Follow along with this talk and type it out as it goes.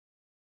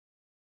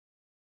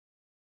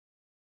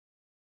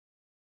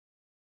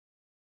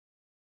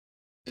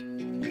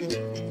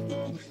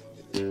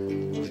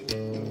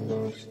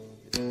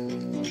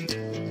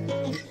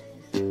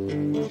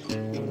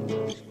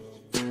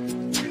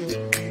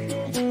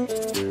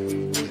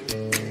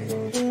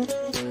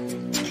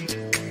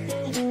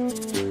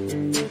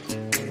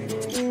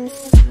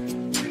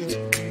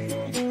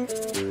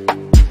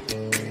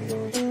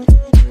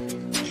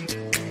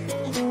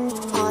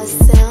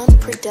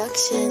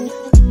Production.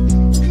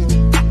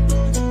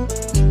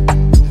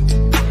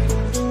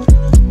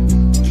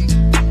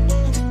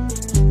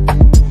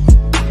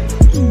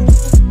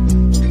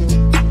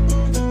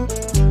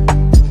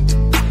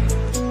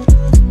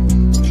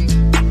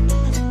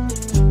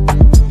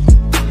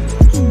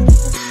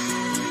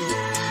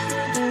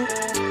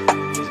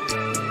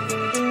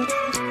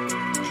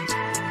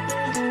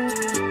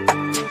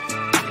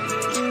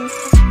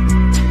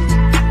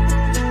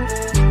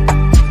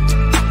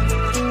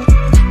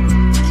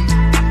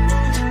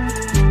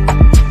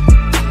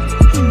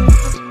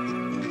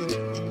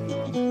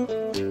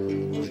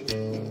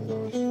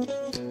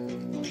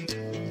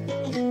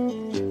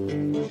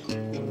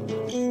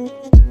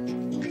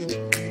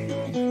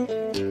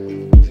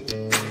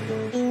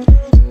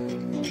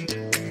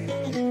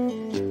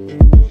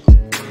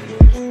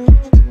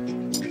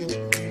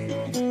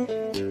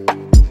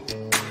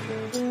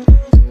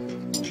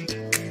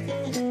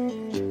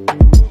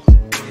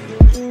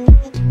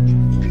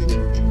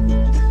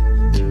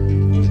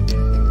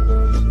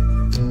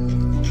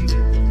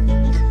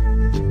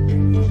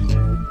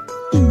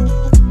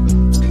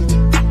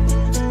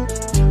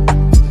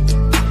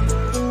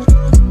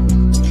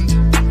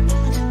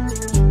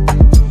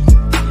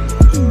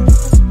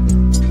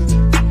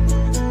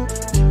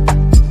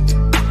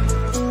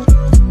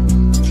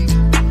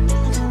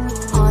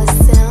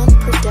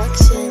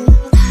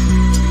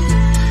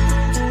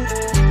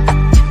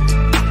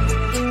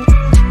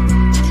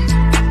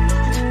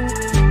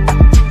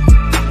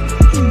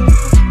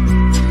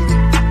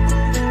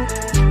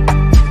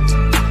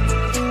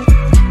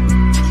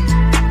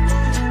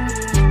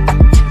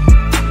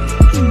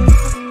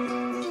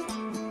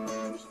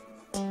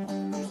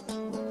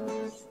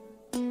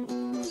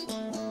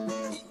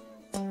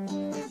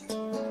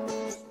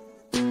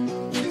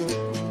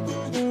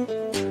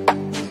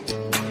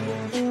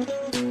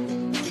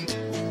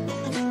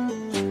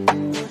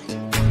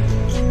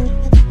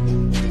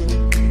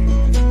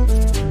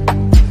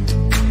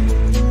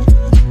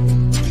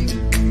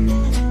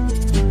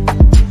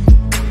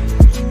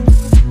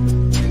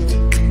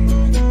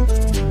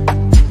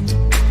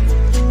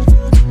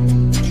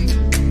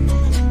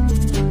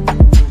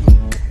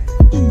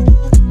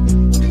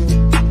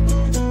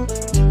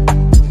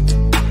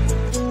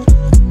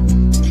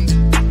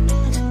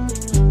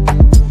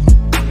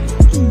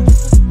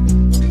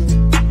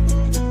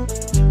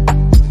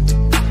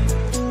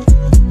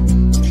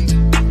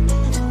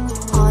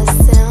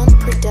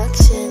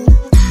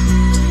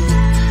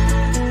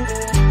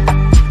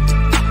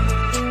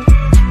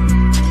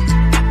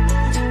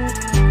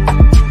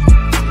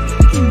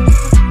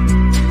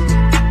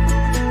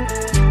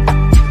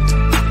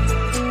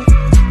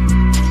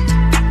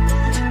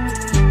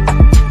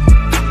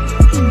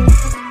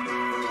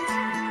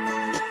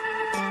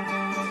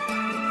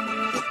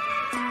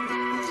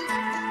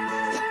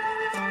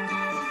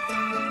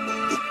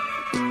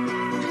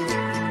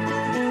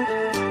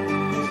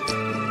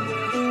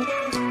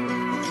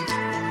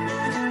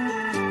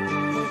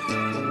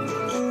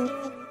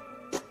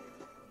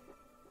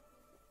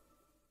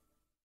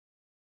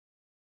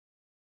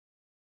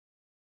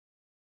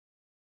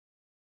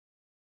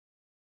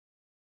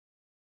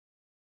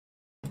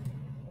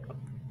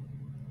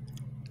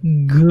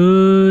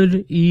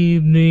 Good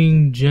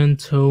evening,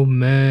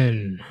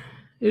 gentlemen.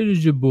 It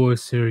is your boy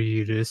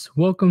Sirius.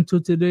 Welcome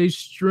to today's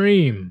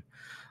stream.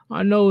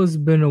 I know it's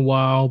been a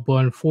while, but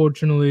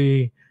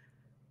unfortunately,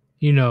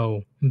 being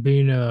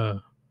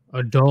a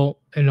adult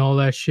and all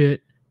that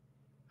shit,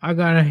 I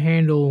gotta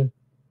handle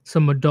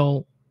some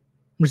adult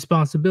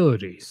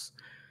responsibilities.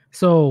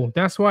 So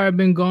that's why I've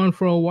been gone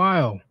for a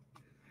while,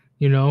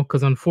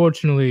 because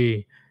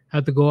unfortunately, I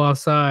have to go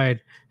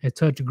outside and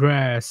touch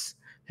grass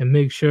and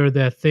make sure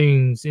that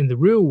things in the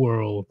real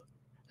world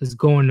is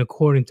going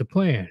according to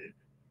plan.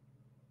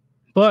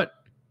 But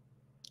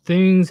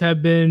things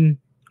have been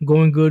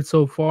going good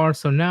so far,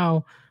 so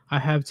now I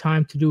have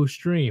time to do a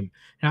stream.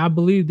 And I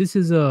believe this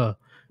is a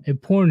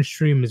important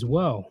stream as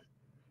well,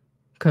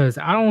 because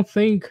I don't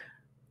think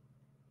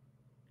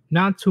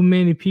not too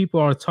many people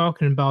are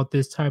talking about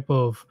this type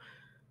of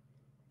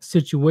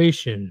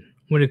situation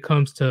when it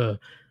comes to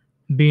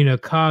being a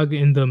cog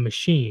in the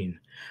machine,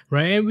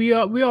 right? And we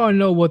all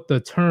know what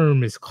the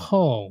term is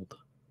called,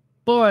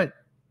 but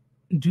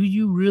do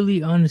you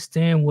really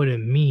understand what it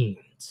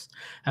means?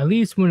 At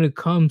least when it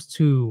comes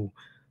to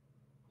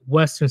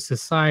Western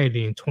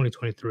society in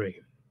 2023.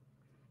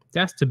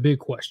 That's the big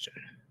question.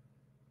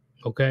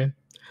 Okay?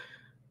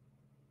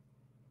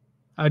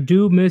 I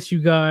do miss you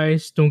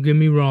guys, don't get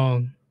me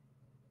wrong.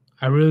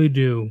 I really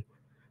do.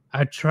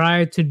 I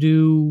tried to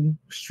do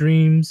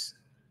streams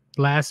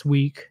last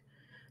week,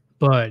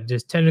 but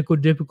just technical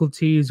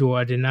difficulties or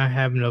I did not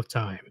have enough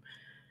time.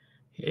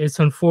 It's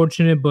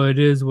unfortunate, but it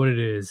is what it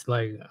is.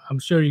 Like, I'm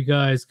sure you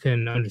guys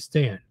can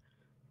understand.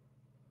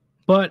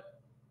 But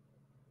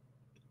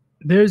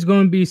there's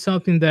going to be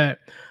something that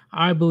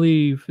I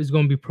believe is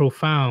going to be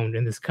profound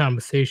in this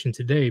conversation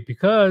today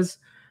because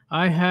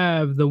I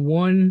have the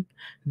one,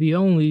 the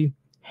only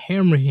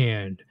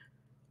Hammerhand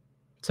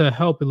to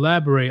help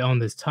elaborate on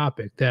this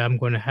topic that I'm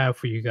going to have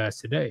for you guys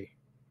today.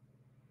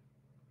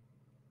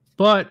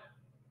 But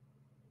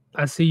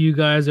I see you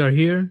guys are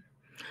here.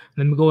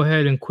 Let me go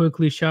ahead and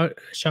quickly shout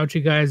you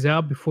guys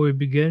out before we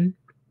begin.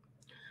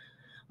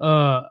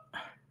 I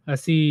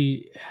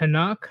see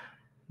Hanak,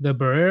 the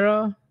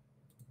Barrera,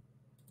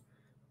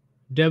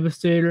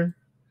 Devastator,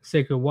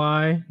 Sacred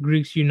Y,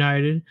 Greeks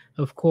United,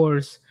 of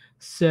course,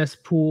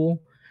 Cesspool.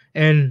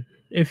 And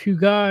if you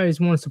guys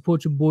want to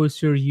support your boy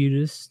Sir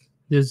Eutis,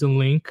 there's a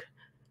link,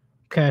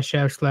 Cash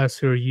App /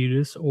 Sir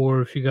Eutis,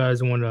 or if you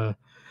guys want to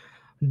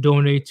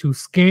donate to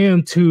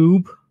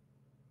ScamTube,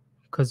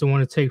 because they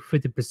want to take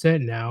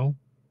 50% now,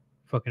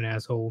 fucking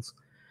assholes.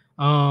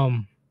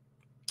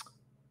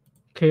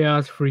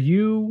 Chaos for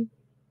You,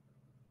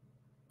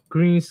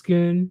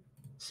 Greenskin,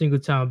 Single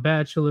Time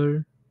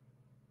Bachelor.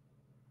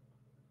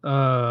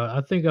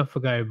 I think I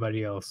forgot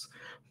everybody else.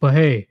 But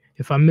hey,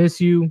 if I miss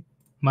you,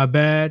 my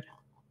bad.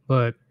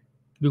 But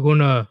we're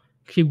gonna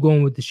keep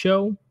going with the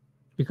show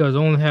because I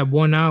only have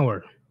 1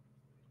 hour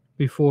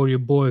before your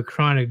boy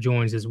Chronic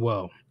joins as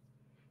well.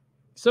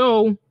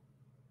 So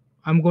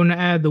I'm gonna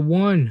add the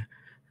one,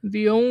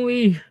 the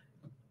only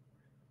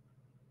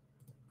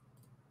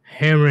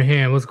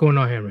Hammerhand. What's going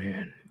on,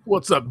 Hammerhand?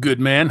 What's up, good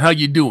man? How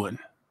you doing?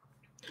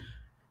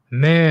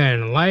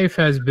 Man, life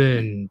has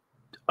been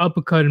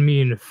uppercutting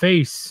me in the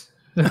face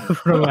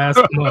for the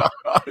last month.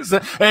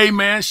 Hey,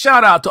 man,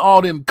 shout out to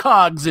all them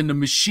cogs in the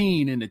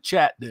machine in the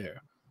chat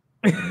there.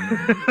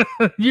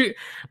 You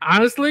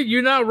honestly,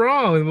 you're not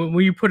wrong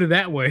when you put it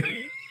that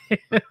way.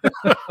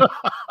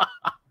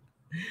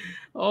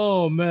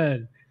 Oh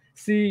man,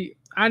 see,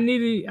 I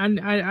needed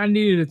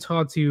to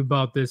talk to you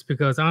about this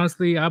because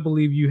honestly, I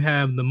believe you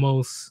have the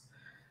most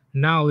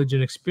knowledge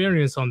and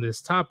experience on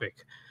this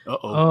topic.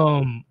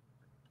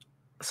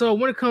 So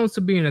when it comes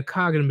to being a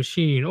cog in the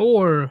machine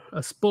or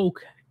a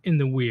spoke in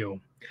the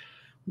wheel,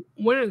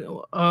 when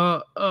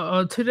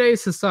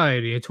today's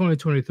society in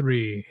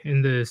 2023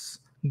 in this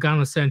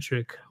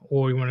gynocentric,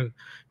 or you want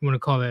to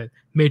call it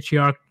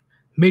matriarch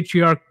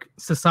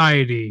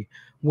society,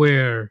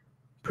 where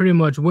pretty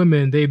much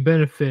women, they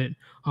benefit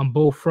on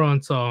both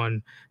fronts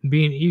on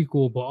being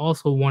equal, but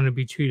also want to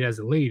be treated as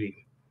a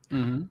lady.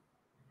 Mm-hmm.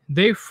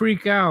 They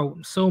freak out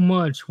so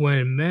much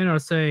when men are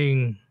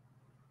saying,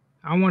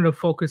 I want to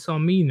focus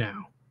on me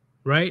now,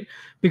 right?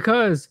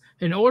 Because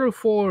in order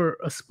for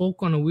a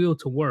spoke on a wheel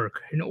to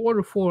work, in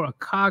order for a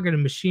cog in a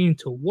machine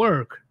to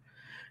work,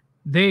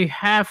 they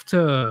have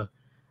to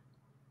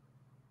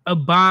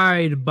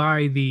abide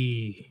by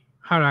the,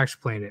 how do I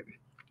explain it?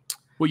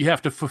 Well, you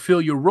have to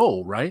fulfill your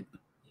role, right?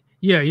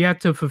 Yeah, you have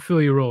to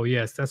fulfill your role.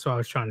 Yes, that's what I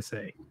was trying to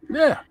say.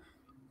 Yeah.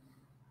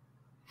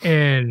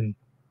 And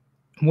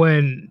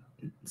when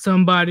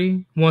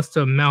somebody wants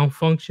to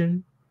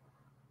malfunction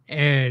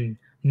and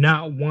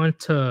not want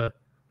to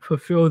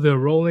fulfill their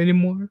role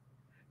anymore,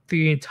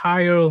 the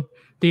entire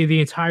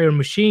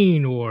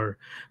machine or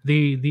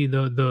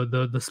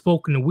the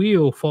spoke in the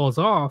wheel falls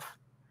off,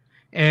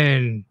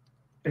 and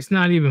it's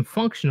not even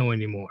functional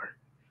anymore.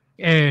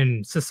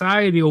 And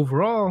society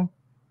overall,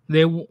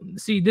 they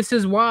see, this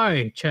is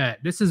why, chat.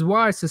 This is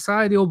why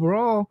society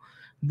overall,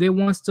 they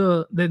want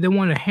to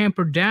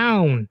hamper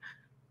down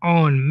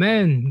on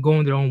men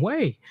going their own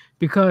way,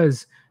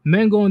 because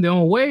men going their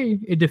own way,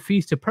 it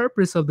defeats the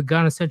purpose of the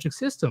gynocentric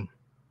system.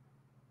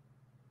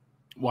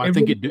 Well, I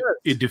think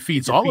it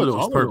defeats all of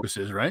those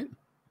purposes, right?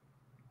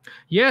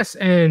 Yes,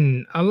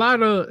 and a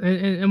lot of,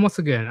 and once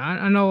again,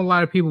 I know a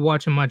lot of people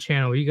watching my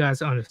channel, you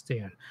guys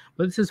understand,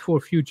 but this is for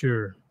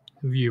future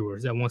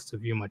viewers that wants to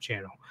view my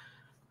channel.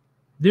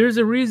 There's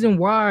a reason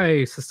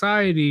why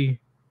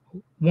society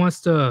wants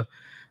to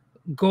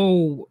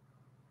go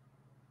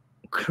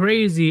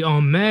crazy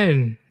on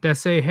men that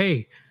say,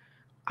 hey,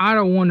 I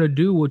don't want to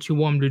do what you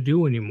want me to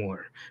do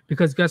anymore.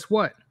 Because guess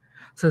what?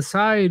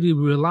 Society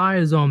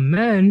relies on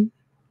men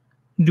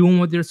doing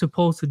what they're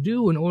supposed to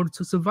do in order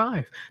to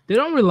survive. They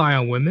don't rely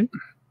on women.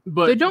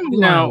 But they don't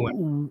rely on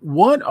women.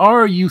 What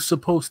are you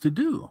supposed to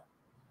do?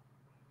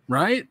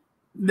 Right?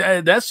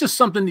 That's just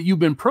something that you've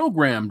been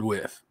programmed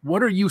with.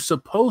 What are you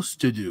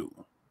supposed to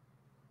do?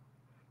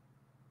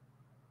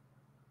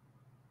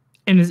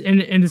 In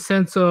the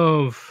sense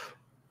of,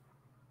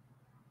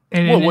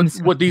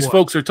 what these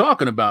folks are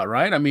talking about,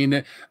 right? I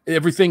mean,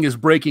 everything is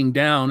breaking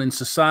down and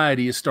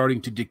society is starting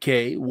to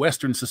decay.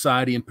 Western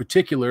society in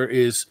particular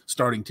is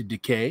starting to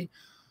decay.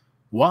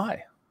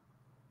 Why?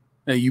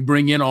 Now, you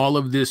bring in all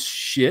of this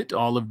shit,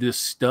 all of this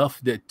stuff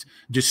that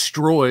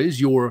destroys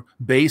your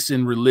base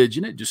in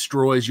religion. It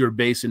destroys your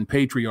base in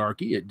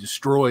patriarchy. It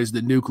destroys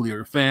the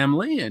nuclear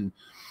family. And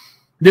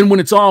then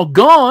when it's all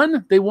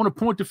gone, they want to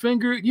point the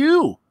finger at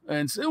you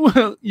and say,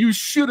 well, you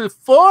should have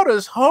fought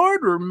us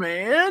harder,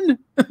 man.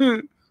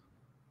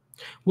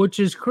 Which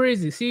is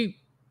crazy. See,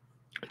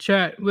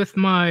 chat, with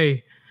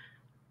my,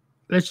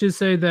 let's just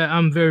say that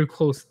I'm very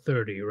close to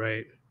 30,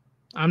 right?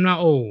 I'm not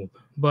old,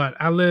 but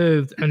I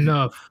lived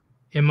enough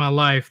in my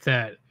life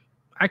that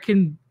I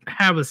can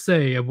have a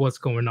say of what's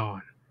going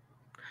on.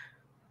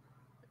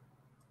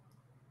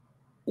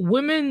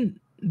 Women,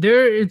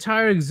 their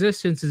entire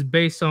existence is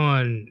based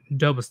on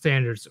double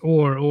standards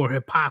or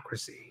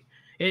hypocrisy.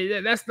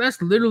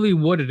 That's literally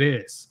what it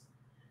is.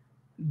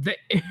 They,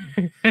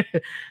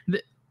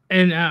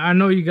 and I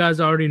know you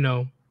guys already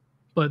know,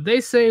 but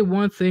they say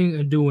one thing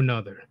and do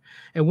another.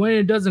 And when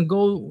it doesn't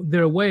go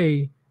their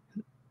way,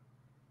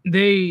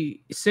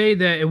 they say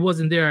that it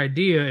wasn't their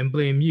idea and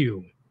blame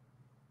you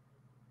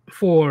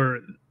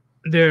for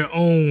their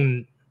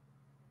own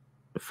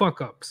fuck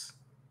ups.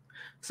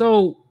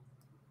 So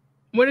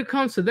when it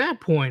comes to that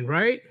point,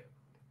 right?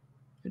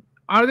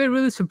 Are they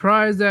really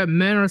surprised that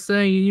men are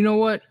saying, you know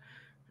what?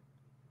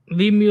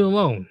 Leave me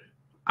alone.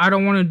 I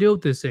don't want to deal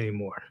with this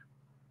anymore.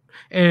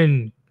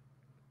 And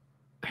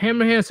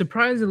Hammerhand,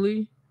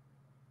 surprisingly,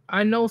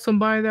 I know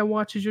somebody that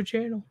watches your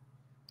channel.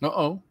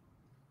 Uh-oh.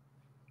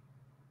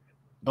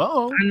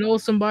 Uh-oh. I know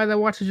somebody that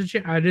watches your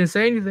channel. I didn't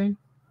say anything.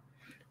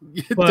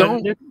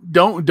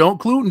 Don't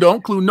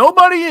clue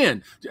nobody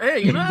in. Hey,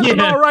 you know, that's an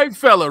all right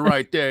fella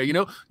right there. You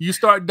know, you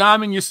start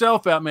diming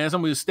yourself out, man.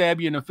 Somebody will stab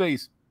you in the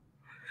face.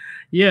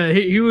 Yeah,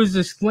 he was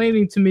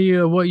explaining to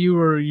me what you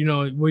were,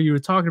 what you were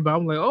talking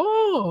about. I'm like,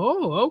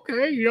 oh,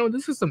 okay.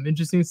 This is some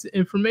interesting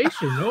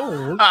information.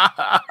 Oh,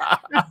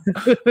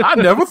 I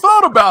never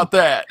thought about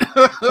that.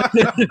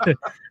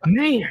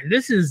 Man,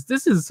 this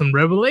is some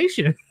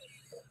revelation.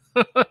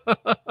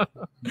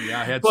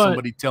 Yeah, I had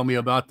somebody tell me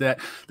about that.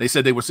 They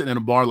said they were sitting in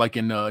a bar like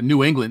in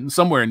New England,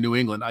 somewhere in New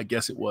England, I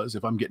guess it was,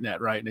 if I'm getting that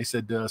right. And they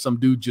said some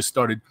dude just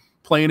started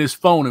playing his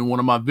phone, and one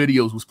of my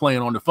videos was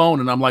playing on the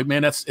phone. And I'm like,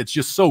 man, it's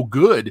just so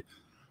good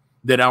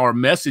that our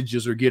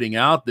messages are getting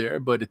out there.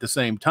 But at the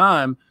same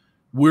time,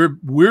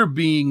 we're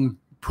being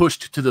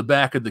pushed to the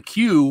back of the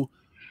queue.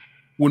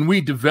 When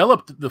we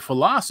developed the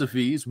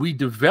philosophies, we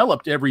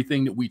developed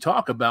everything that we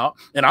talk about.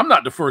 And I'm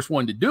not the first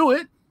one to do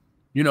it.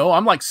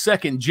 I'm like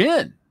second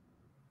gen.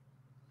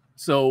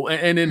 So,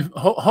 and then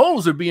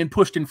holes are being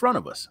pushed in front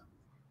of us.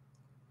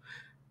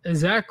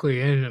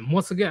 Exactly. And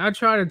once again, I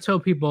try to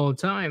tell people all the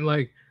time,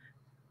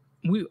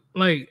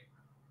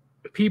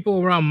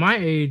 people around my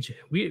age,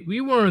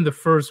 we weren't the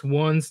first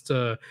ones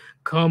to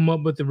come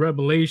up with the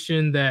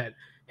revelation that,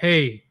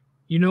 hey,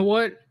 you know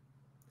what?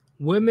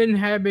 Women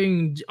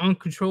having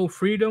uncontrolled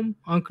freedom,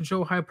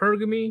 uncontrolled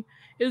hypergamy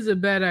is a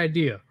bad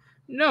idea.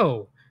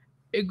 No,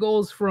 it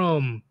goes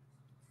from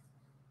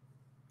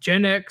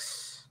Gen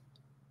X,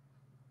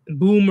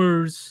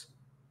 boomers,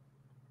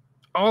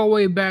 all the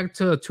way back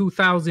to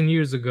 2,000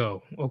 years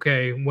ago,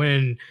 okay,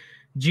 when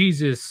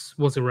Jesus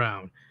was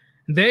around.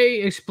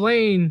 They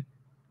explain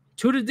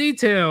to the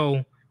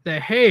detail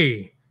that,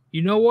 hey,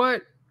 you know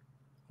what?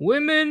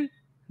 Women,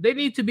 they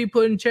need to be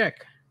put in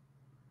check.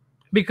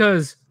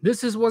 Because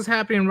this is what's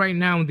happening right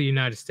now in the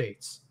United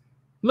States.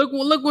 Look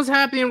what's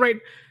happening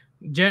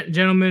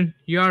gentlemen,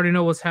 you already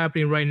know what's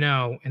happening right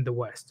now in the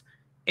West.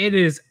 It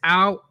is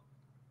out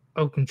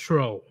of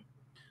control.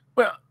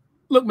 Well,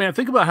 look, man,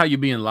 think about how you're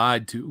being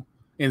lied to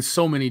in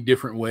so many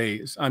different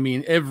ways. I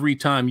mean, every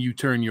time you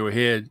turn your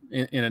head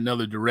in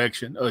another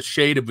direction, a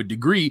shade of a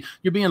degree,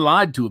 you're being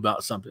lied to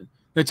about something.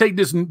 Now take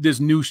this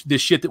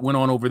shit that went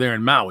on over there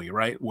in Maui,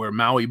 right? Where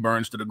Maui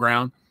burns to the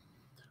ground.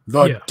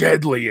 The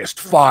deadliest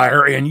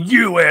fire in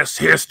U.S.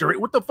 history.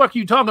 What the fuck are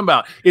you talking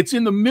about? It's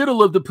in the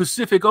middle of the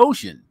Pacific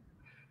Ocean.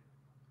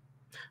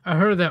 I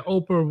heard that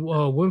Oprah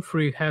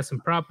Winfrey has some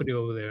property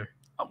over there.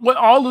 Well,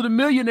 all of the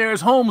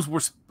millionaires' homes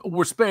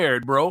were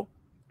spared, bro.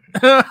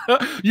 All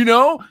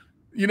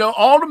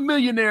the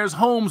millionaires'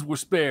 homes were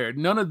spared.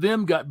 None of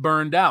them got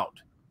burned out.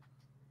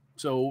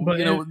 So,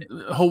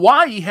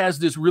 Hawaii has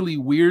this really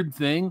weird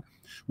thing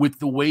with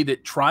the way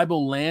that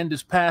tribal land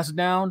is passed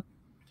down.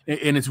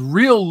 And it's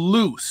real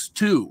loose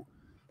too.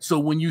 So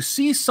when you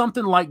see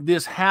something like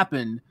this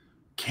happen,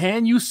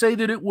 can you say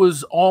that it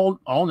was all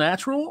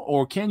natural,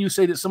 or can you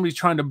say that somebody's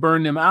trying to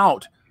burn them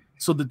out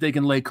so that they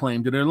can lay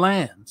claim to their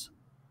lands?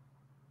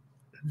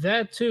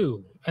 That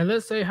too. And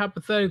let's say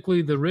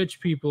hypothetically the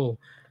rich people,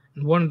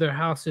 one of their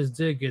houses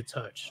did get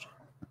touched.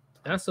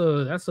 That's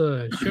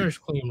a insurance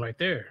claim right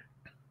there.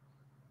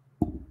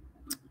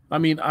 I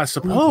mean, I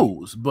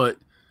suppose, but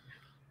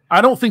I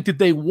don't think that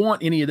they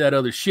want any of that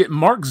other shit.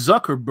 Mark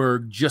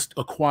Zuckerberg just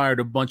acquired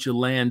a bunch of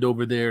land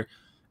over there,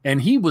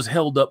 and he was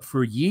held up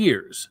for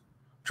years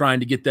trying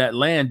to get that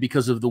land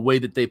because of the way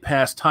that they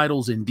pass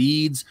titles and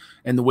deeds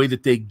and the way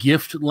that they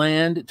gift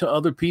land to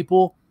other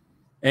people.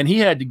 And he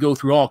had to go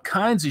through all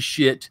kinds of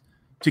shit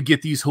to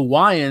get these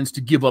Hawaiians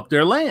to give up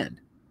their land.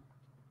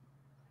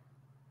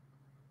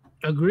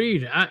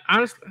 Agreed.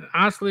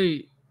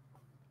 Honestly,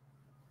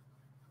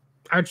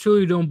 I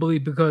truly don't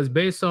believe, because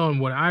based on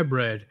what I've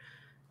read,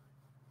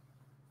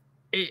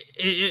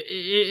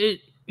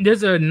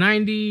 there's a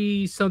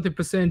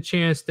 90-something%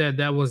 chance that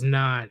that was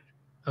not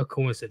a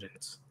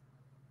coincidence.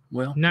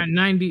 Well, Not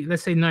 90,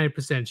 let's say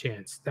 90%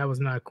 chance that was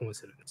not a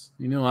coincidence.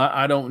 you know,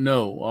 I don't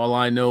know. All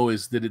I know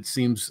is that it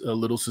seems a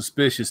little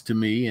suspicious to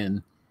me,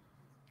 and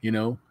you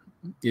know,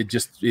 it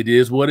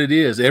is what it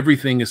is.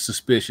 Everything is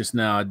suspicious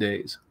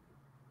nowadays.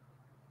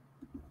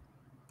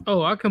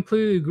 Oh, I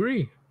completely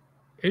agree.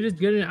 It is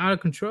getting out of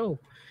control.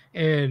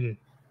 And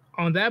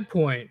on that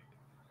point,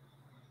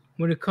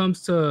 when it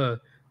comes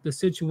to the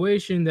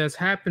situation that's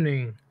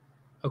happening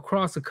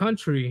across the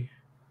country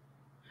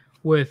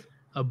with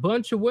a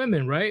bunch of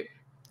women, right?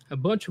 A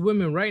bunch of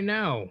women right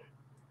now,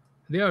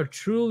 they are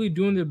truly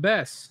doing their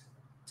best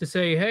to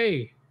say,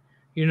 hey,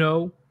 you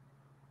know,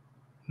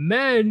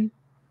 men,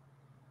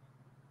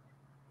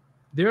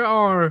 there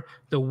are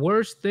the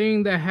worst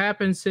thing that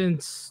happened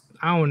since,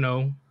 I don't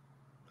know.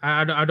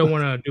 I don't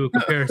want to do a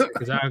comparison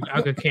because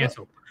I could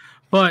cancel.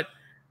 But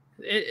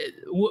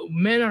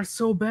men are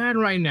so bad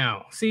right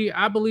now. See,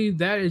 I believe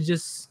that is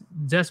just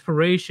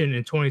desperation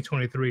in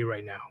 2023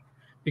 right now.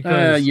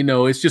 Because You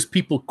know, it's just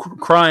people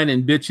crying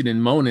and bitching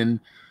and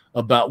moaning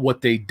about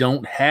what they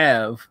don't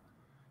have,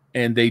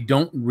 and they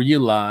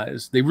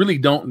really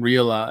don't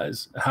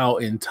realize how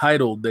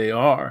entitled they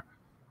are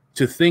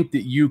to think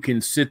that you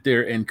can sit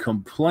there and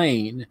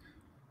complain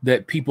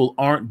that people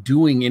aren't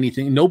doing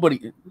anything.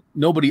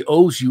 Nobody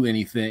owes you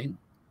anything.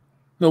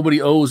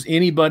 Nobody owes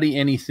anybody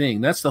anything.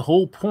 That's the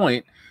whole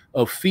point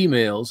of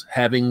females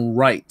having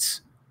rights.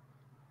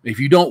 If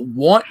you don't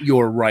want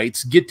your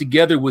rights, get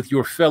together with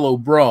your fellow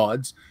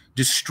broads,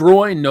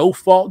 destroy no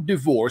fault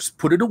divorce,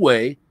 put it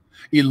away,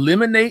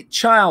 eliminate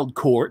child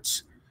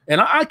courts, and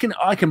I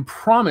can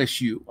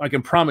promise you,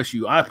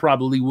 I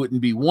probably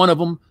wouldn't be one of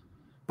them,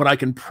 but I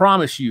can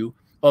promise you,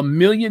 a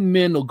million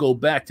men will go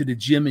back to the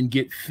gym and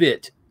get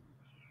fit,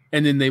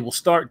 and then they will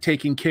start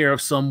taking care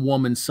of some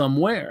woman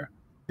somewhere,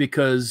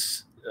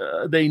 because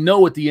they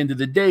know at the end of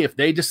the day, if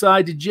they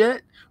decide to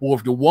jet, or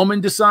if the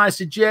woman decides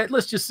to jet,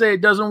 let's just say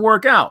it doesn't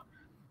work out,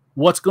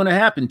 what's going to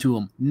happen to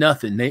them?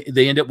 Nothing.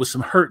 They end up with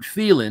some hurt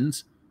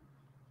feelings.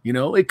 You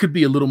know, it could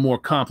be a little more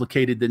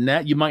complicated than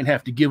that. You might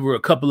have to give her a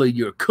couple of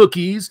your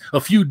cookies,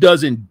 a few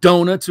dozen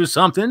donuts or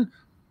something,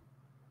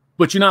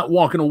 but you're not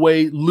walking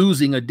away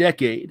losing a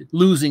decade,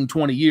 losing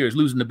 20 years,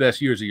 losing the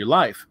best years of your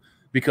life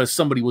because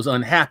somebody was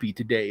unhappy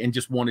today and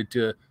just wanted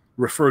to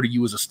refer to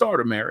you as a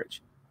starter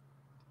marriage.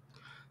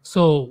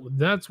 so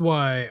that's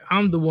why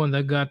I'm the one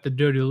that got the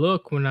dirty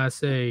look when I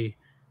say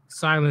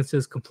silence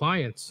is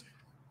compliance.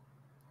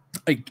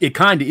 It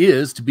kind of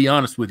is, to be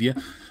honest with you.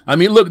 I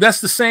mean, look,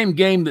 that's the same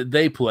game that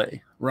they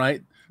play,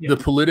 right? Yeah. The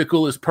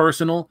political is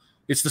personal.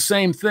 It's the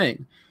same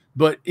thing.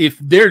 But if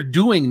they're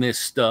doing this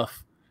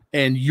stuff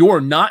and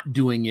you're not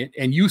doing it,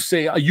 and you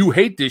say you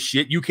hate this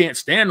shit, you can't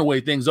stand the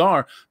way things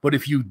are, but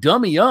if you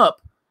dummy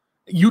up,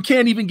 you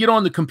can't even get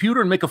on the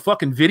computer and make a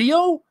fucking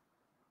video.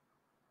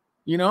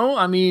 You know,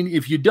 I mean,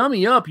 if you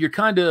dummy up, you're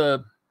kind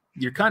of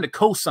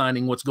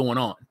co-signing what's going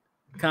on,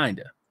 kind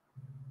of.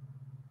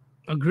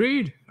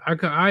 Agreed.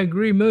 I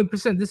agree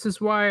 1,000,000%. This is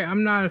why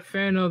I'm not a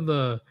fan of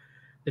the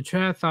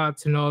chat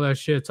thoughts and all that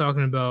shit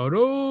talking about,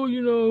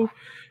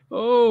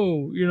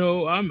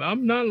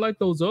 I'm not like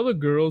those other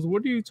girls.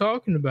 What are you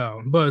talking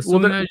about? But as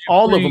soon as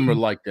all of them are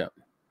like that.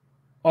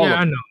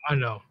 I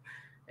know.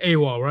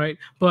 AWOL, right?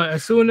 But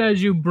as soon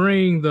as you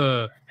bring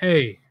the,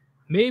 hey,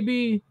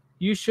 maybe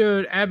you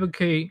should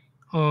advocate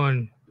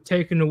on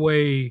taking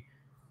away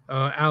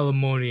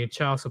alimony and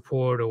child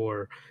support,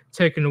 or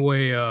taking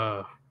away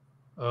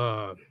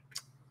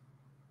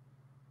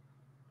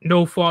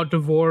no fault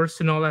divorce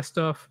and all that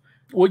stuff.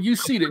 Well, you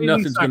see that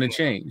nothing's going to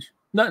change.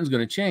 Nothing's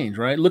going to change,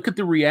 right? Look at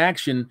the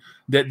reaction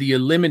that the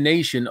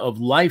elimination of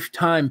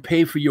lifetime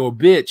pay for your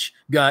bitch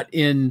got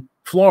in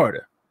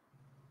Florida.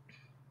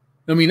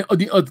 I mean,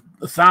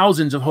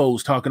 thousands of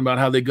hoes talking about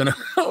how they're going to,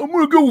 I'm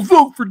going to go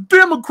vote for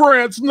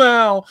Democrats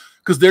now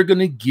because they're going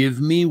to give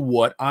me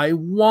what I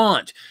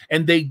want.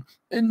 And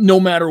no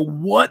matter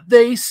what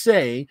they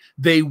say,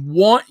 they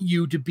want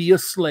you to be a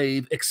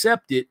slave,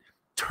 accept it,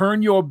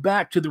 turn your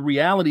back to the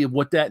reality of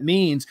what that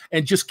means,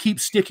 and just keep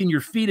sticking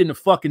your feet in the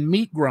fucking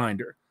meat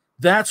grinder.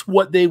 That's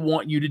what they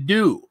want you to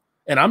do.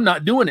 And I'm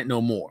not doing it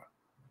no more.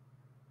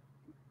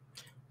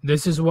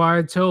 This is why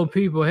I tell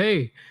people,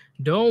 hey,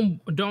 don't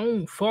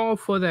fall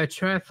for that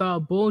trad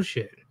thought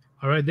bullshit.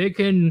 All right. They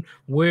can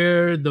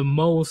wear the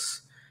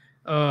most,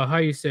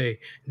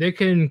 they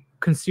can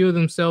conceal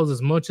themselves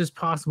as much as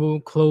possible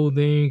with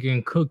clothing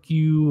and cook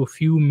you a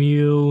few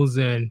meals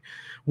and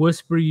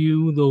whisper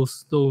you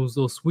those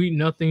sweet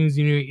nothings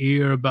in your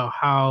ear about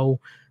how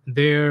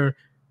they're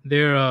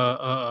they're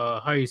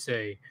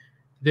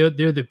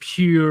the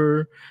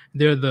pure,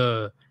 they're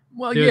the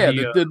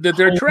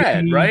they're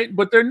trad, right?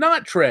 But they're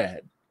not trad.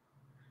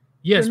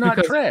 Yes, they're not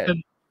because trad.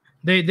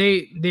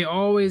 They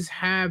always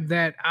have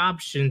that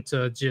option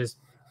to just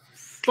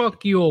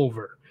fuck you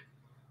over.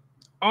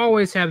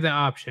 Always have that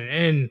option,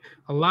 and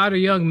a lot of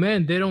young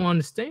men, they don't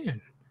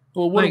understand.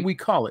 Well, what do we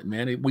call it,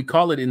 man? We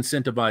call it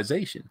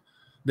incentivization.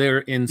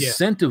 They're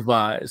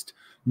incentivized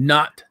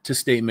not to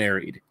stay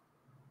married.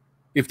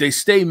 If they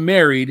stay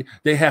married,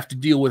 they have to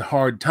deal with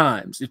hard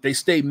times. If they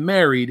stay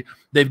married,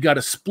 they've got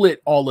to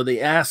split all of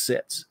the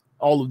assets,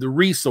 all of the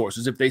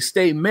resources. If they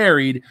stay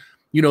married,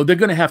 you know, they're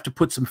going to have to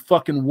put some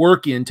fucking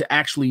work into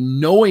actually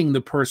knowing the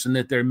person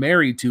that they're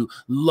married to,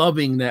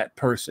 loving that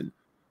person,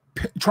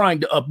 trying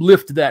to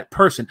uplift that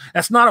person.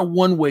 That's not a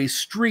one-way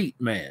street,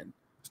 man.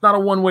 It's not a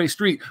one-way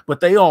street,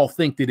 but they all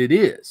think that it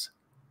is.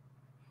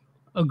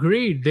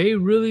 Agreed. They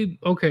really,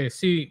 okay,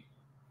 see,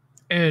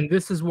 and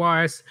this is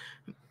why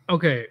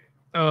okay,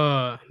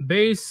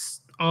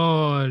 based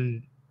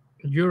on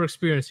your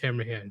experience,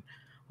 Hammerhand,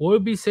 would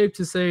it be safe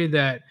to say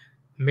that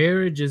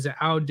marriage is an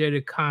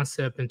outdated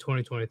concept in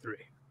 2023?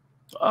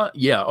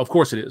 Yeah, of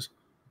course it is.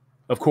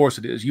 Of course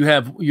it is. You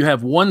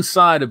have one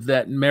side of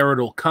that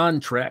marital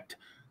contract.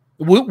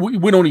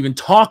 We don't even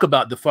talk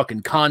about the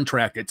fucking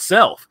contract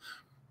itself,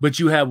 but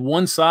you have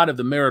one side of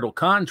the marital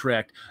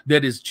contract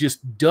that is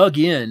just dug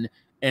in,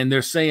 and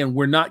they're saying,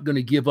 we're not going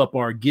to give up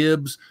our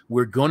Gibbs.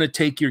 We're going to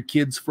take your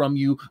kids from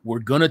you. We're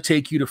going to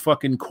take you to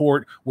fucking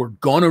court. We're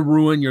going to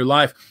ruin your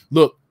life.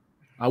 Look,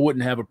 I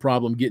wouldn't have a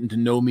problem getting to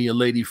know me a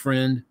lady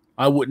friend.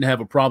 I wouldn't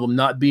have a problem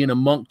not being a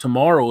monk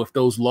tomorrow if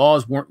those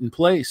laws weren't in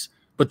place.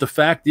 But the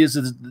fact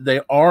is they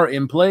are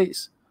in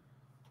place.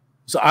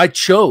 So I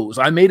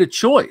made a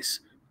choice.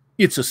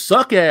 It's a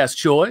suck-ass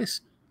choice.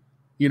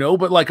 You know,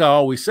 but like I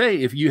always say,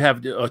 if you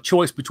have a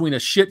choice between a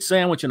shit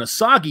sandwich and a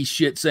soggy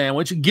shit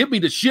sandwich, give me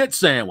the shit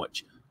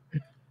sandwich.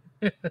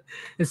 And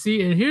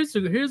see, and here's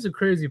the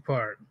crazy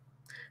part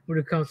when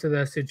it comes to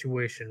that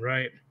situation,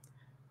 right?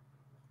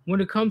 When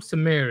it comes to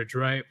marriage,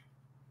 right?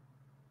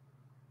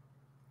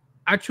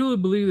 I truly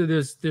believe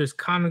that there's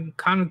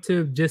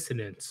cognitive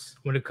dissonance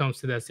when it comes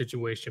to that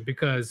situation,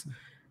 because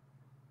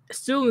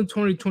still in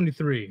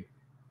 2023,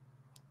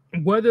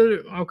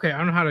 okay, I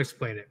don't know how to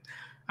explain it.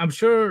 I'm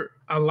sure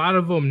a lot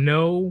of them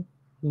know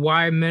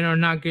why men are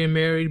not getting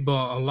married,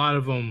 but a lot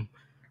of them,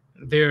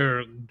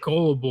 they're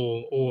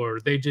gullible, or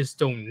they just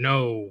don't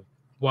know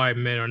why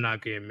men are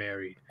not getting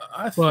married.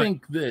 I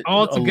think that a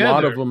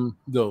lot of them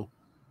go.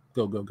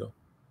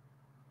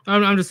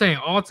 I'm just saying,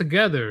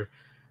 altogether,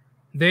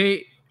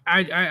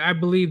 I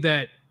believe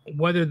that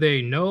whether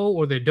they know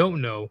or they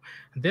don't know,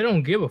 they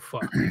don't give a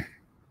fuck.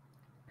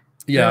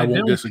 Yeah, I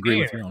won't disagree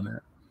with you on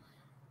that.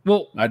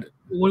 Well, what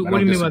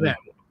do you mean by that?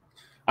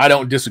 I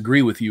don't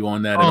disagree with you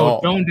on that at all.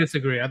 Don't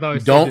disagree. I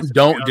thought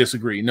don't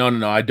disagree. No.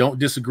 I don't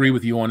disagree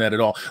with you on that at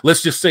all.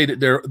 Let's just say that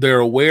they're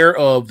aware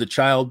of the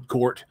child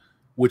court,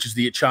 which is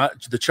the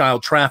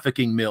child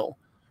trafficking mill.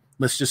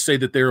 Let's just say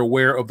that they're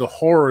aware of the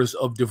horrors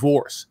of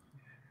divorce.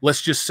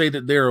 Let's just say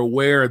that they're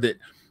aware that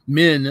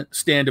men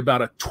stand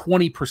about a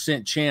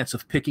 20% chance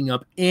of picking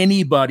up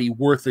anybody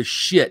worth a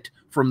shit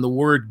from the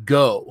word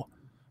go.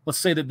 Let's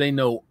say that they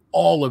know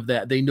all of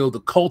that. They know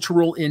the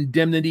cultural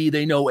indemnity.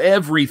 They know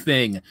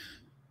everything.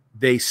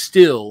 They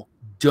still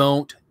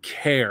don't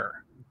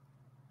care.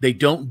 They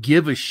don't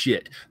give a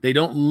shit. They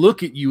don't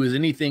look at you as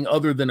anything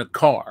other than a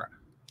car,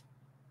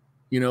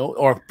 you know,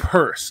 or a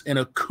purse, an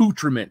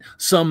accoutrement,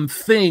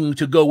 something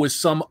to go with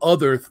some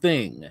other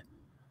thing.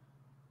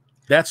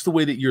 That's the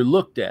way that you're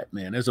looked at,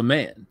 man, as a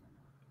man.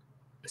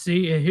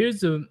 See, and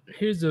here's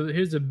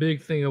a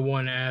big thing I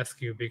want to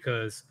ask you,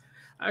 because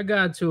I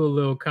got into a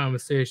little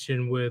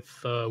conversation with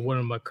one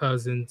of my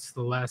cousins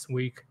the last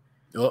week.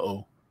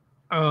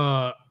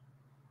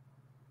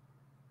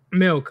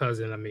 Male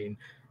cousin, I mean.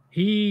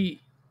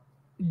 He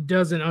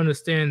doesn't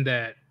understand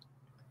that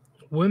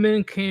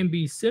women can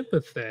be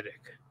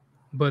sympathetic,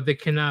 but they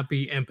cannot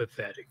be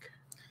empathetic.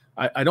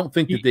 I don't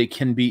think that they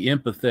can be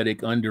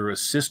empathetic under a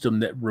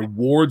system that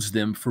rewards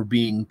them for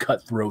being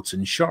cutthroats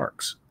and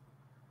sharks.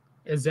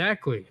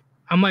 Exactly.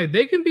 I'm like,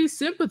 they can be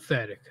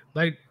sympathetic.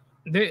 Like,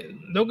 they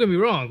don't get me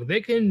wrong. They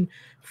can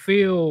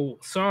feel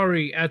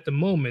sorry at the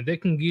moment. They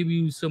can give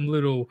you some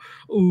little,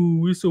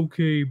 oh, it's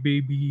okay,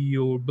 baby,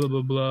 or blah,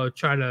 blah, blah,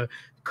 try to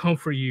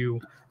comfort you.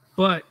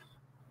 But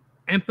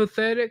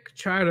empathetic,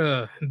 try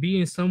to be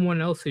in someone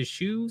else's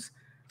shoes.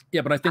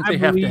 Yeah, but I think they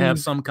have to have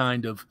some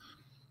kind of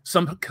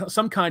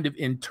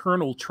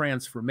internal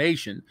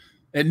transformation.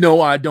 And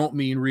no, I don't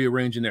mean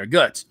rearranging their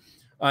guts.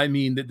 I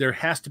mean that there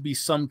has to be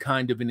some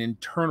kind of an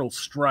internal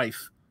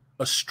strife,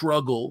 a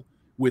struggle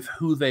with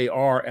who they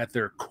are at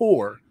their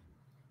core.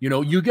 You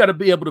know, you got to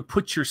be able to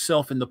put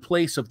yourself in the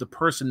place of the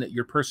person that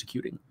you're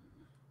persecuting.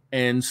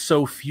 And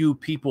so few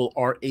people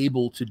are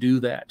able to do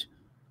that.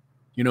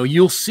 You know,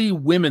 you'll see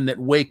women that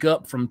wake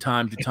up from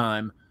time to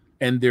time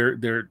and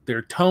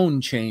their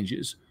tone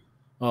changes.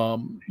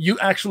 You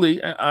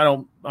actually,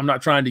 I'm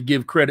not trying to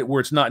give credit where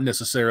it's not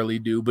necessarily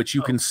due, but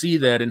you can see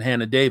that in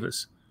Hannah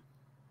Davis.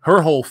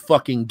 Her whole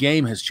fucking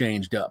game has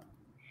changed up.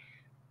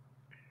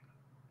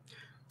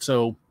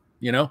 So,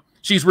 you know,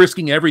 she's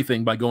risking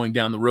everything by going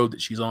down the road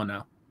that she's on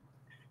now.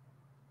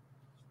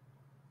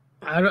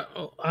 I'm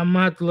gonna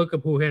have to look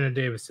up who Hannah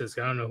Davis is.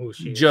 I don't know who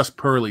she is. Just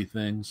pearly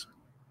things.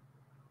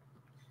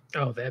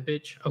 Oh, that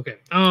bitch. Okay.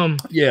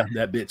 Yeah,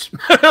 that bitch.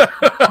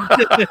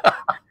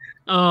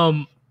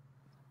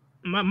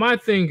 My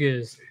thing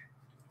is,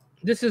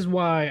 this is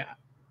why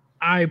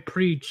I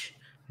preach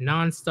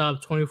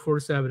nonstop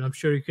 24/7. I'm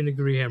sure you can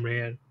agree,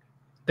 Hammerhand,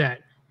 that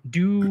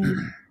do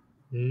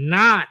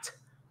not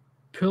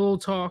pillow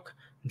talk,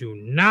 do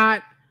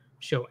not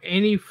show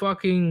any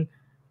fucking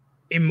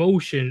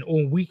emotion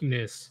or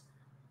weakness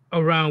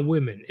around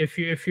women if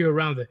you're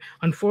around it.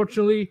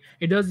 Unfortunately,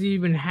 it doesn't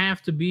even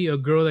have to be a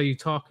girl that you're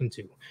talking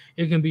to.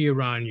 It can be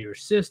around your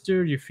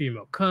sister, your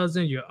female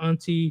cousin, your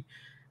auntie.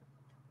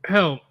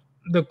 Hell,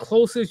 the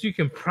closest you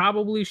can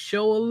probably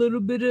show a little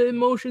bit of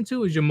emotion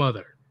to is your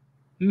mother.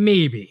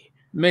 Maybe.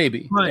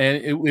 Maybe. But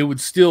And it would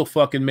still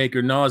fucking make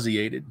her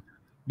nauseated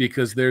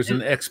because there's an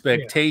and, yeah,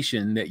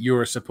 expectation that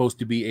you're supposed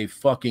to be a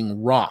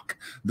fucking rock,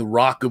 the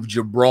rock of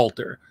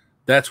Gibraltar.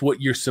 That's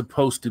what you're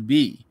supposed to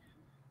be.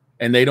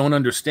 And they don't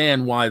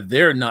understand why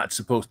they're not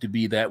supposed to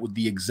be that with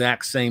the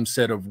exact same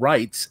set of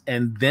rights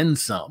and then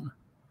some.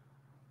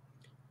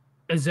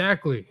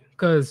 exactly.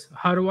 Because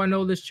how do I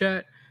know this,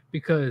 chat?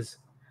 Because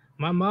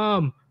my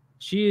mom,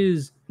 she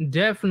is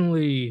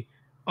definitely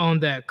on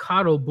that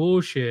coddle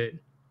bullshit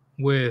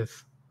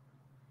with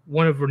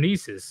one of her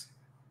nieces,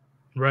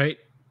 right?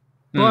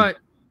 Hmm. But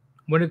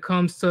when it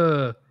comes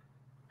to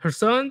her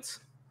sons,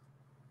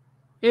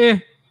 eh,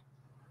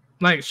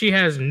 like she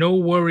has no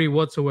worry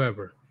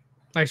whatsoever.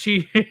 Like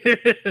she,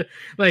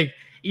 like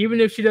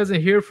even if she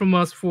doesn't hear from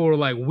us for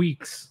like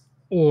weeks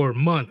or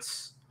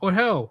months or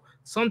hell,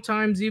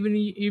 sometimes even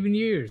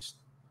years,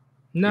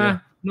 Yeah. nah,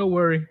 no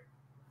worry.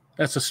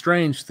 That's a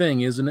strange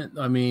thing, isn't it?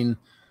 I mean,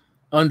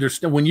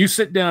 understand when you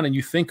sit down and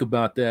you think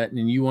about that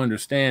and you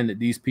understand that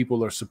these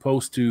people are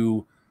supposed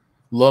to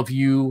love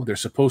you, they're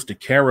supposed to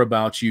care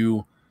about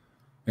you,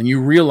 and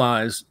you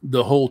realize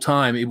the whole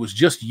time it was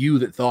just you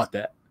that thought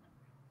that.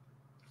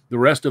 The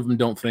rest of them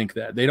don't think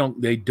that. They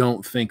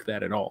don't think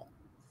that at all.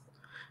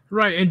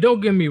 Right, and don't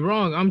get me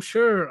wrong, I'm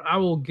sure I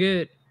will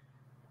get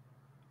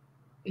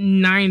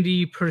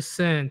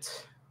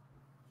 90%,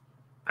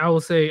 I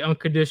will say,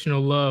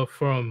 unconditional love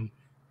from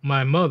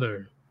my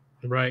mother,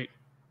 right?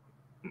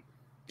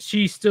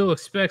 She still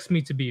expects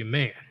me to be a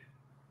man.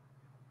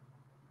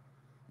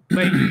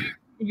 Like,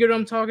 you get what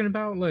I'm talking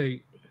about?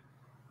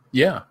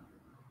 Yeah.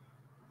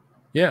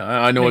 Yeah,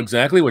 I know Like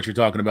exactly what you're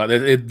talking about.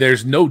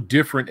 There's no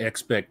different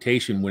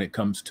expectation when it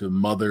comes to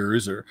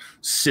mothers or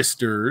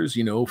sisters,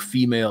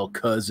 female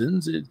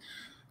cousins.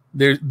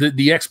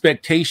 The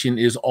expectation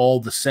is all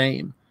the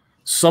same.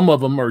 Some of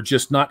them are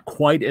just not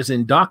quite as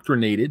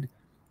indoctrinated,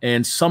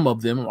 and some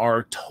of them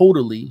are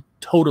totally,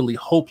 totally,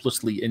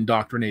 hopelessly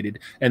indoctrinated,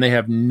 and they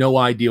have no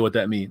idea what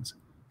that means.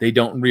 They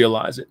don't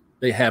realize it.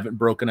 They haven't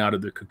broken out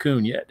of their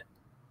cocoon yet.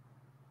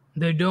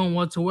 they don't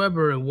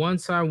whatsoever. And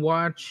once I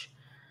watch,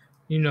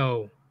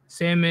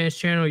 Sandman's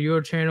channel,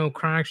 your channel,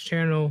 Chronic's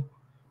channel,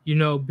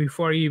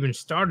 before I even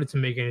started to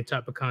make any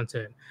type of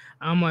content,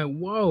 I'm like,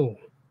 whoa,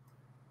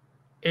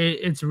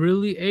 it's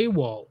really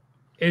AWOL.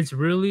 It's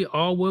really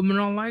all women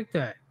are like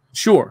that.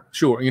 Sure,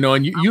 sure. And you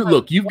I'm like,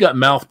 look, you've got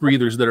mouth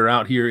breathers that are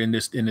out here in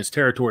this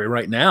territory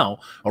right now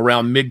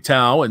around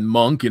MGTOW and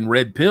Monk and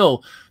Red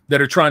Pill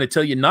that are trying to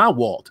tell you, nah,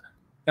 Walt.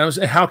 And I was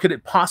saying, how could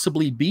it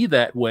possibly be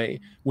that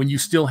way when you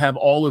still have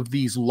all of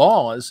these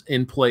laws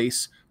in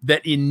place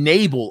that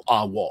enable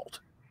Walt?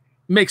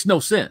 Makes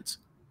no sense.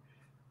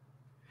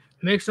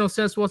 makes no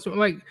sense whatsoever.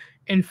 Like,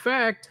 in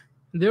fact,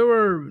 there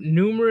were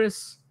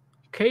numerous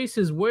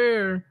cases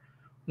where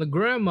the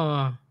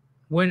grandma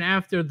went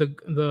after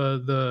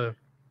the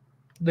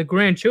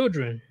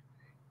grandchildren,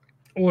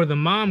 or the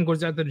mom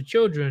goes after the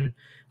children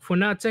for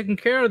not taking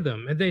care of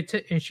them, and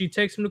and she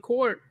takes them to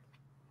court.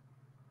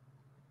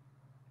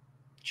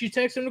 She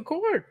takes them to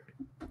court.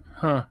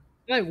 Huh.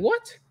 Like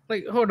what?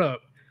 Like hold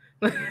up.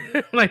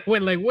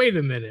 Wait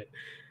a minute.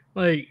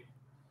 Like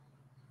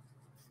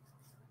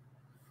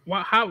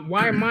why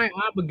am I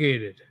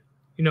obligated?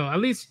 At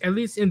least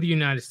in the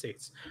United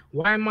States,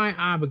 why am I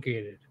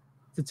obligated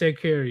to take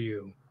care of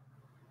you?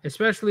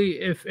 Especially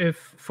if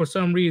for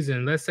some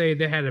reason, let's say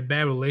they had a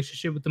bad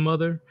relationship with the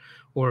mother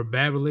or a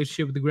bad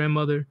relationship with the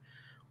grandmother,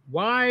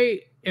 why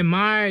am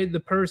I the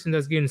person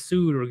that's getting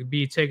sued or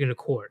be taken to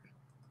court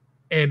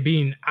and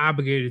being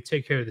obligated to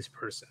take care of this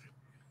person?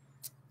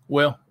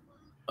 Well,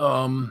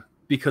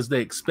 because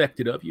they expect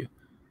it of you.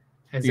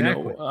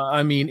 Exactly.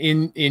 I mean,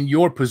 in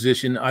your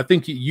position, I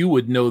think you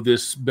would know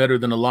this better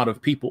than a lot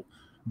of people.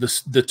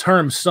 The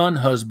term son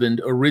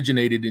husband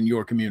originated in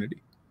your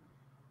community.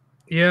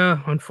 Yeah,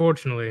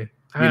 unfortunately,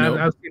 You know,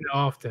 I've seen it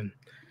often.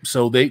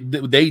 so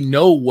they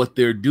know what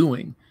they're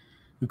doing,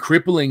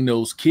 crippling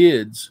those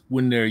kids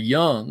when they're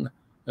young,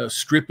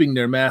 stripping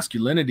their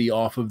masculinity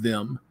off of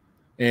them,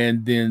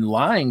 and then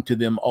lying to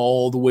them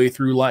all the way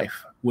through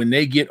life. When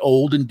they get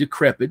old and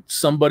decrepit,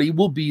 somebody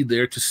will be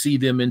there to see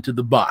them into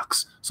the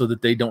box so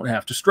that they don't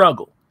have to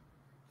struggle.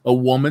 A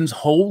woman's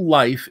whole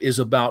life is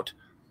about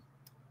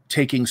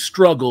taking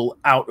struggle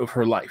out of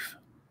her life.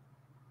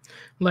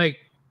 Like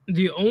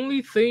the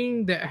only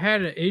thing that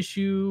had an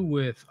issue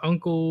with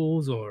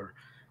uncles or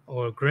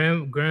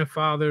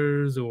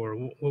grandfathers or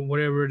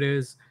whatever it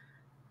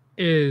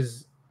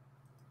is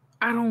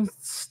I don't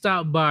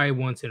stop by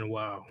once in a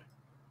while.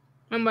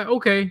 I'm like,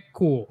 okay,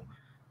 cool.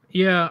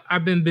 Yeah,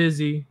 I've been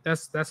busy.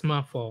 That's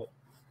my fault.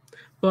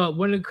 But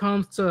when it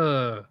comes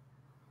to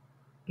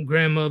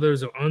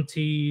grandmothers or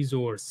aunties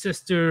or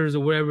sisters or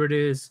whatever it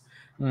is,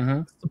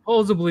 Mm-hmm.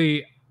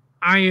 supposedly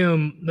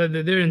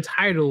they're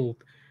entitled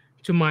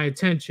to my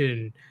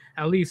attention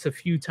at least a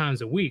few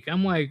times a week.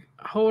 I'm like,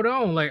 hold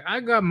on, like I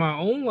got my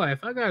own life,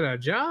 I got a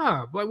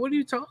job. Like, what are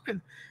you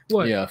talking?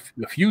 What? Yeah,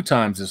 a few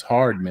times is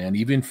hard, man,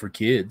 even for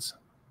kids.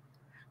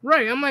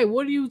 Right? I'm like,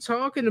 what are you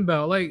talking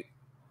about? Like,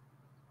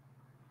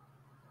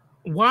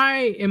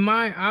 why am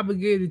I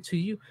obligated to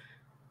you?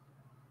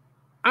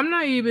 I'm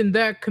not even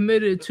that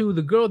committed to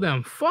the girl that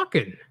I'm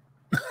fucking.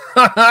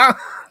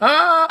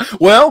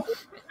 Well,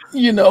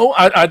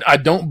 I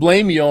don't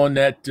blame you on I'm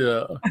that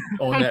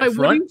like, what are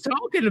front. you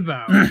talking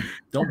about?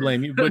 Don't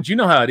blame you, but you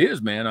know how it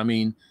is, man. I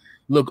mean,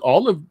 look,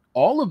 all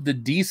of the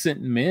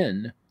decent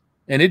men,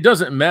 and it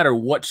doesn't matter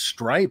what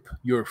stripe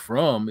you're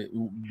from,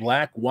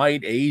 black,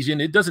 white,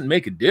 Asian, it doesn't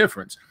make a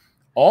difference.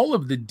 All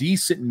of the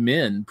decent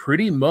men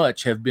pretty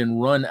much have been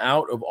run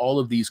out of all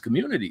of these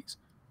communities.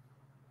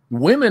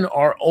 Women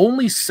are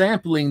only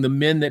sampling the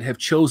men that have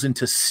chosen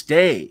to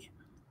stay.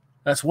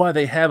 That's why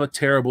they have a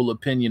terrible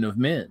opinion of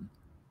men.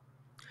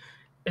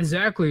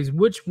 Exactly,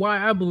 which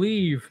why I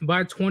believe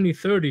by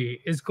 2030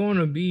 it's going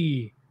to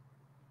be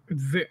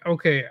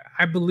okay.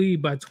 I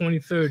believe by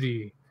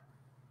 2030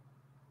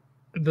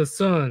 the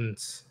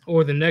sons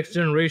or the next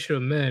generation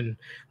of men,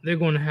 they're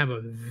going to have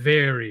a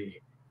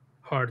very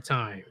hard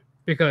time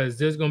because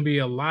there's going to be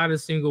a lot of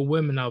single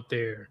women out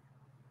there.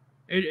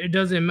 It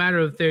doesn't matter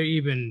if they're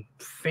even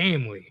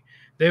family.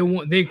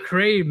 They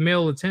crave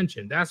male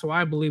attention. That's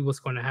why I believe what's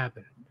going to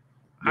happen.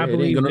 I Yeah,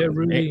 believe they're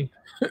really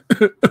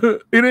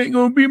it ain't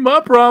gonna be my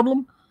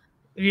problem.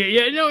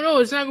 yeah, no,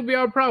 it's not gonna be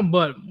our problem.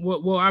 But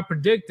what I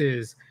predict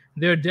is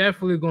they're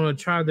definitely gonna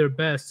try their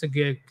best to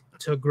get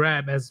to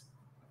grab as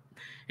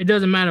it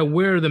doesn't matter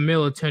where the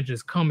male attention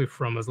is coming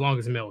from as long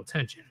as male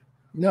attention.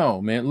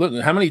 No, man.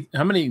 Look, how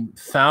many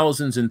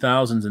thousands and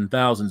thousands and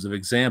thousands of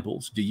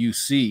examples do you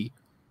see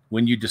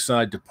when you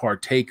decide to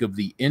partake of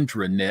the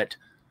intranet,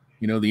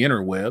 the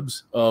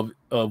interwebs of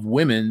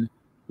women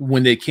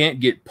when they can't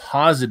get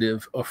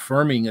positive,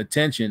 affirming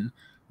attention,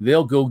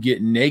 they'll go get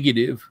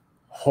negative,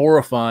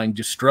 horrifying,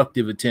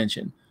 destructive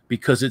attention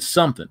because it's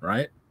something,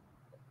 right?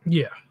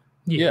 Yeah,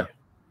 yeah. Yeah.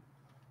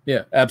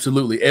 Yeah,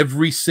 absolutely.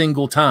 Every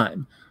single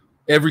time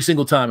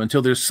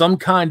until there's some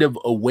kind of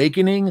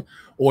awakening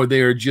or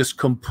they're just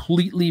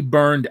completely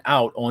burned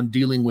out on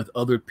dealing with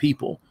other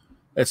people.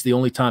 That's the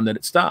only time that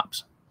it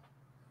stops.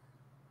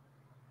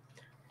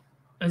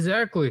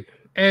 Exactly.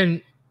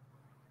 And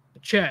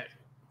chat,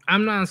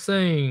 I'm not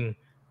saying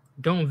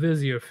don't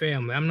visit your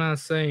family. I'm not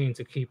saying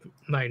to keep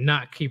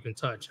not keep in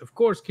touch. Of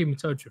course, keep in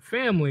touch with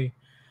family,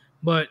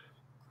 but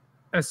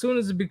as soon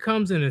as it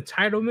becomes an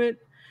entitlement,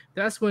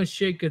 that's when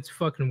shit gets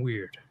fucking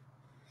weird.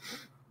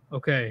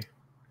 Okay.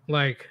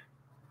 Like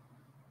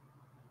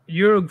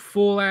you're a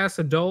full ass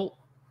adult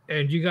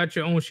and you got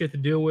your own shit to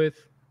deal with,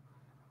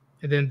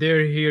 and then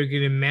they're here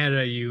getting mad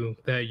at you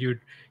that you're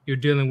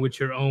dealing with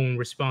your own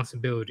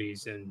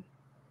responsibilities and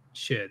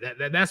shit.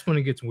 That's when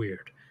it gets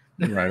weird.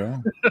 Right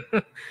on.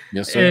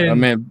 Yes, sir. I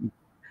And mean,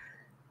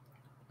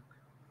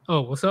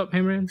 oh, what's up,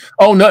 Hamran?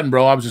 oh, nothing,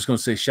 bro. I was just gonna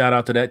say shout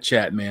out to that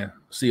chat, man.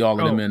 See all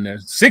of them Oh, in there.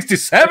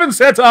 67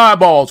 sets of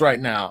eyeballs right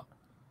now.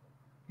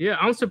 yeah,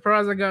 I'm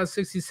surprised I got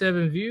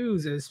 67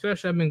 views,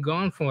 especially I've been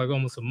gone for like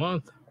almost a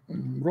month.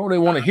 Bro, they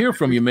want to hear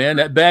from you, man.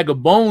 That bag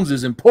of bones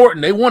is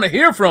important. They want to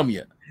hear from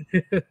you.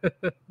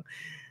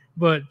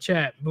 But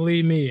chat,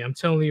 believe me, I'm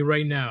telling you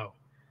right now,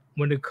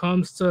 when it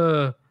comes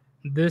to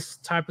this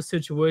type of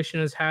situation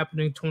that's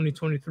happening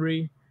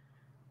 2023,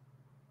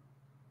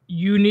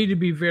 you need to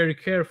be very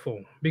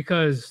careful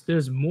because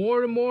there's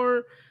more and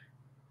more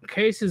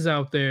cases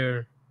out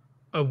there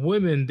of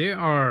women. They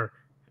are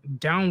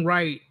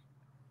downright,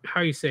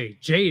 how you say,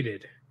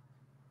 jaded.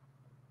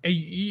 And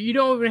you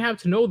don't even have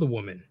to know the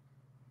woman.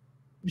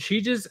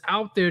 She just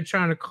out there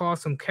trying to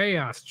cause some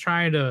chaos,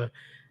 trying to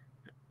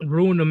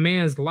ruin a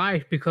man's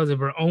life because of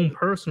her own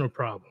personal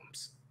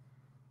problems.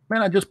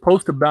 Man, I just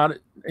posted about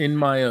it in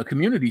my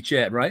community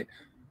chat, right?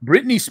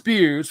 Britney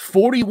Spears,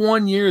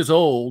 41 years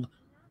old,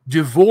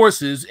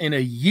 divorces in a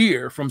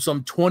year from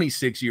some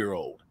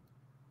 26-year-old.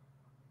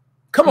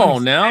 Come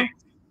on 26. now.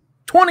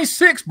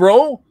 26,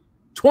 bro.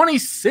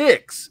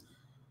 26.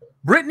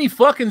 Britney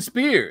fucking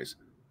Spears.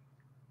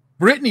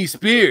 Britney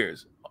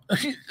Spears.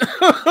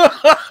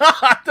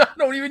 I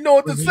don't even know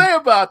what to say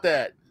about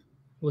that.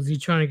 Was he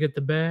trying to get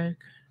the bag?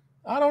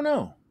 I don't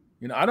know.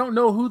 I don't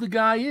know who the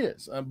guy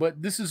is,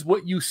 but this is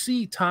what you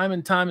see time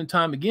and time and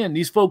time again.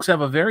 These folks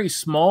have a very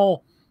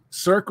small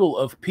circle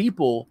of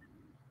people.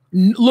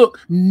 Look,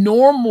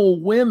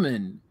 normal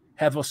women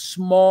have a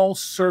small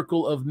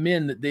circle of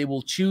men that they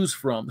will choose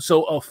from.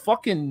 So a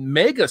fucking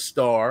mega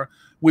star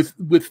with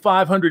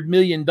 $500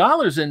 million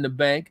in the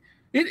bank,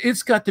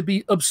 it's got to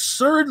be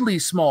absurdly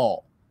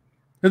small.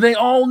 They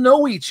all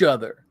know each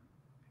other.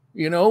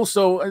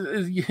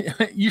 So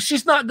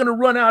she's not going to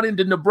run out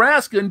into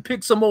Nebraska and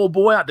pick some old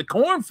boy out the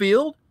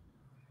cornfield.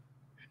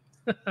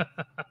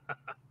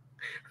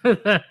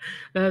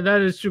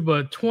 That is true,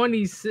 but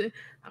 26.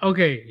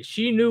 Okay,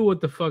 she knew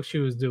what the fuck she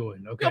was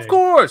doing. Of Okay,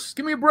 course,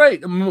 give me a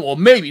break. Well,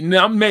 maybe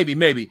now,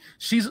 maybe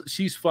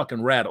she's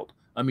fucking rattled.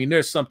 I mean,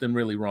 there's something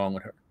really wrong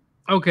with her.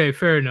 okay,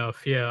 fair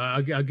enough. Yeah,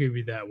 I'll give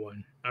you that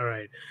one. All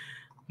right,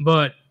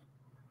 but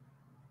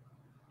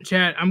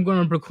chat, I'm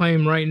going to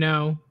proclaim right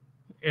now,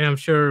 and I'm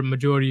sure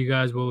majority of you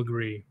guys will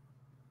agree.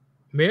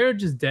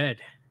 Marriage is dead.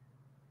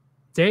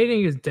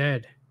 Dating is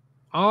dead.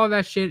 All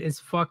that shit is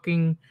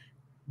fucking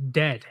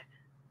dead.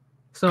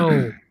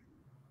 So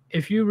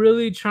if you're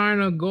really trying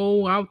to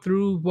go out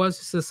through what's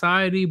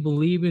society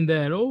believing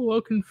that, oh, I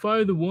can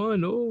find the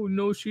one, oh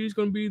no, she's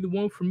gonna be the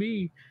one for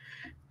me.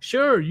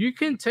 Sure, you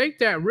can take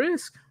that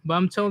risk, but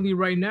I'm telling you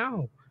right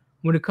now,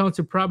 when it comes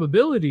to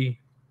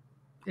probability,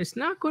 it's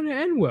not gonna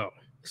end well.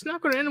 It's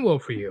not gonna end well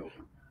for you.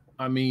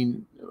 I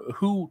mean,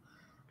 who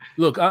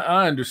look,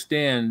 I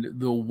understand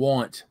the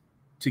want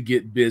to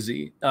get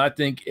busy. I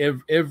think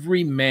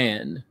every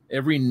man,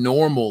 every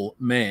normal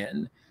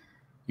man,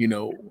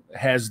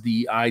 has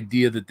the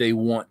idea that they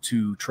want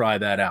to try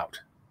that out.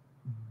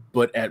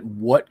 But at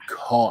what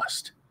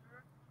cost?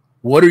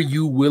 What are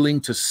you willing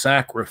to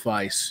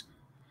sacrifice?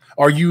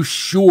 Are you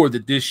sure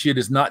that this shit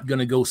is not going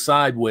to go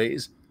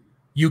sideways?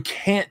 You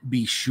can't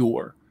be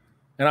sure.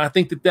 And I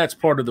think that that's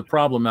part of the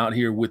problem out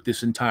here with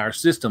this entire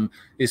system,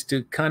 is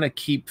to kind of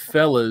keep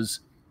fellas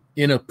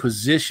in a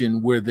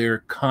position where they're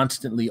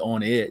constantly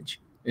on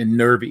edge and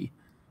nervy.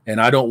 And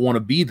I don't want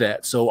to be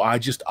that. So I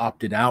just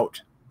opted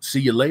out.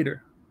 See you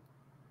later.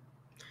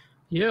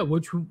 Yeah,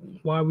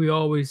 why we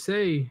always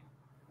say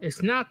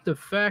it's not the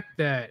fact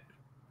that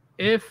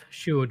if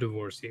she will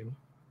divorce you,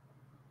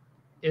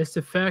 it's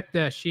the fact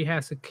that she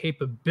has the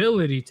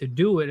capability to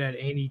do it at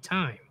any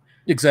time.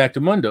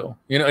 Exactamundo.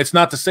 It's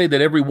not to say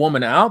that every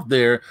woman out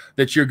there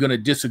that you're going to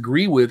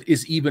disagree with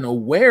is even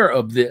aware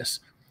of this,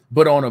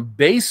 but on a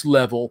base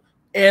level,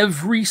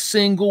 every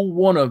single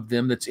one of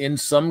them that's in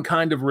some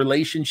kind of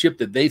relationship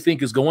that they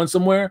think is going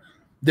somewhere,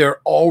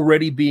 they're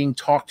already being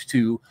talked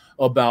to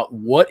about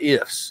what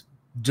ifs,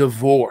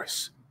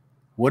 divorce.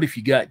 What if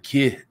you got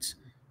kids?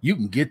 You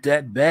can get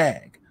that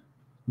bag.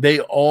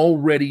 They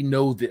already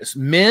know this.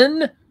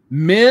 Men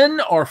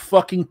are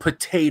fucking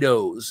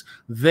potatoes.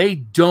 They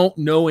don't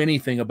know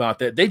anything about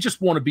that. They just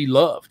want to be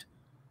loved.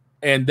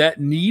 And that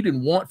need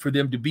and want for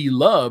them to be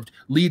loved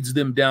leads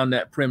them down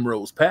that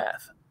primrose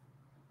path.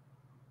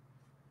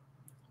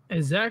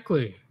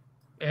 Exactly.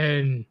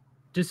 And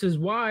this is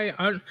why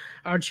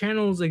our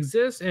channels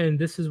exist, and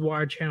this is why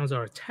our channels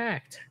are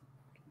attacked.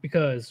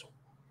 Because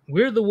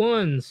we're the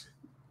ones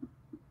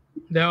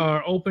that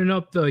are opening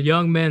up the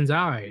young men's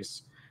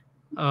eyes.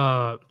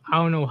 I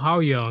don't know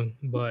how young,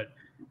 but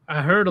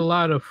I heard a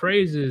lot of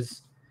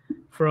phrases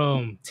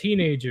from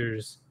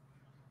teenagers.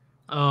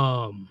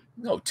 Oh,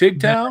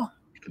 TikTok?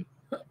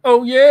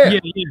 Oh, yeah.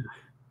 Yeah.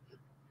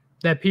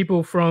 That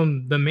people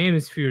from the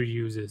manosphere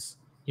uses,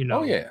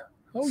 Oh, yeah.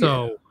 Oh,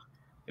 so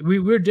yeah.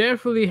 We're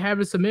definitely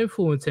having some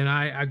influence, and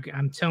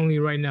I'm telling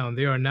you right now,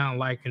 they are not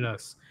liking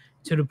us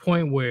to the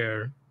point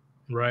where,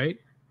 right,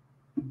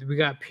 we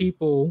got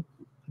people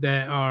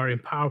that are in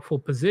powerful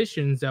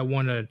positions that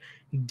want to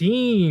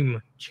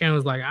deem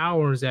channels like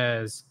ours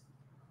as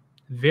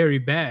very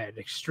bad,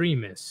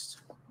 extremists.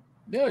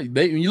 Yeah,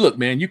 you look,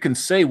 man, you can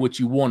say what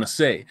you want to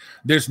say.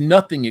 There's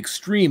nothing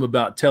extreme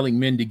about telling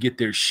men to get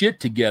their shit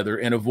together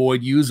and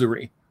avoid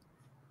usury.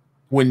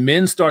 When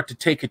men start to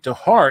take it to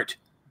heart,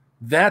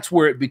 that's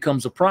where it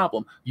becomes a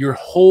problem. Your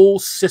whole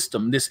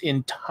system, this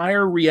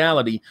entire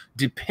reality,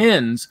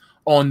 depends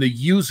on the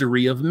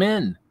usury of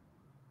men.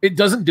 It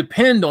doesn't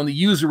depend on the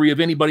usury of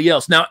anybody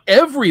else. Now,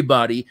 every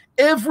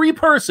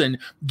person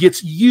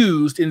gets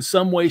used in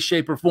some way,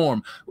 shape, or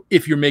form.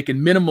 If you're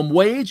making minimum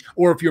wage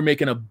or if you're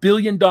making $1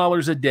 billion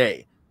a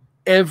day,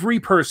 every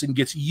person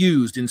gets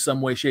used in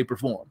some way, shape, or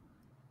form.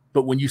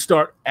 But when you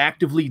start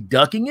actively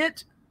ducking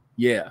it,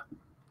 yeah,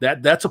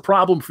 that's a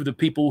problem for the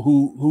people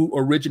who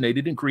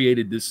originated and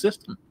created this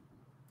system.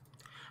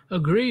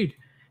 Agreed.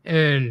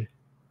 And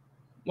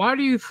why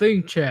do you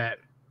think, chat,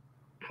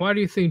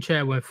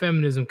 when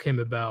feminism came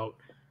about,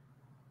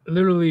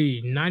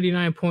 literally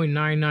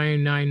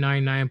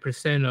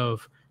 99.99999%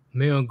 of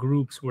male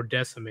groups were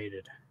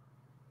decimated?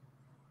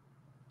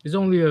 There's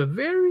only a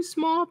very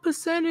small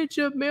percentage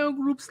of male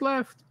groups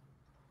left.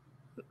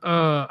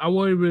 I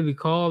wouldn't really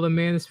call the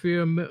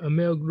manosphere a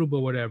male group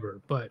or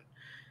whatever, but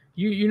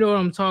you know what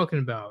I'm talking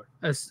about.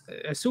 As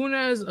soon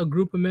as a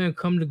group of men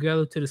come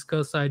together to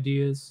discuss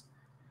ideas,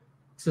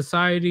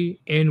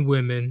 society and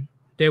women,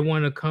 they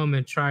want to come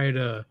and try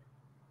to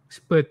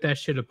split that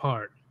shit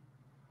apart.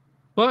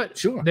 But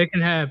sure, they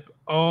can have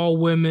all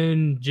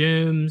women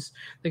gyms,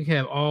 they can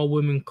have all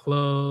women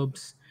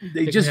clubs.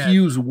 They just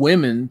use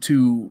women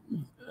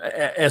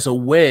as a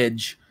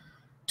wedge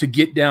to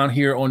get down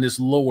here on this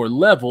lower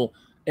level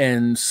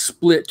and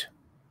split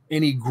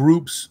any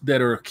groups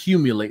that are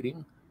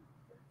accumulating.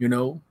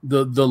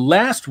 The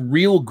last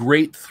real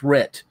great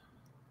threat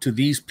to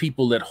these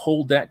people that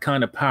hold that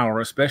kind of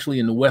power, especially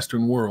in the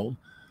Western world,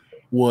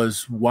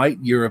 was white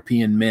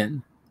European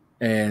men.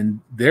 and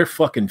they're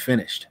fucking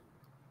finished.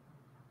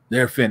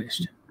 They're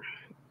finished.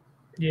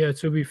 Yeah,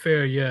 to be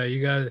fair, yeah,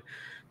 you got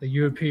the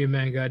European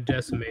man got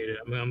decimated.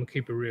 I mean, I'm gonna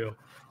keep it real.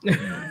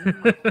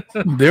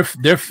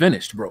 They're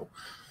finished, bro.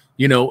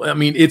 You know, I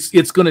mean,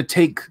 it's gonna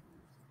take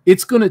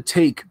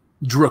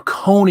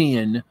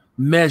draconian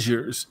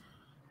measures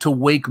to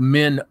wake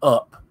men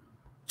up,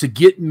 to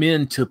get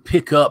men to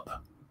pick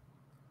up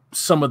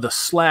some of the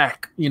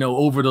slack, you know,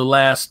 over the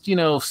last,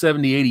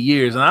 70, 80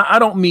 years. And I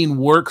don't mean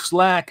work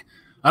slack.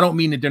 I don't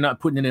mean that they're not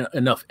putting in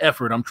enough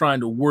effort. I'm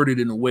trying to word it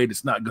in a way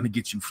that's not going to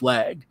get you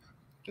flagged.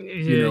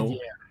 Yeah.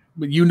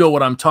 But you know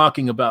what I'm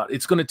talking about.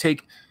 It's going to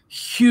take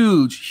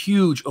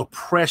huge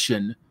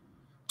oppression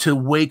to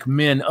wake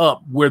men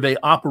up where they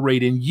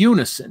operate in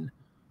unison.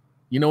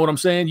 You know what I'm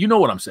saying? You know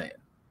what I'm saying?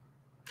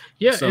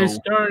 Yeah, so, it's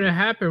starting to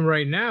happen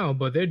right now,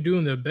 but they're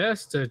doing their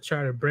best to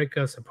try to break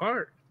us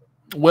apart.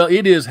 Well,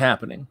 it is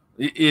happening.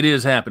 It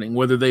is happening,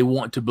 whether they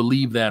want to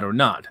believe that or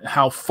not.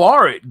 How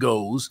far it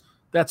goes,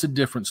 that's a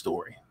different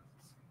story.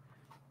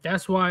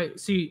 That's why,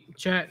 see,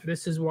 chat,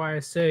 this is why I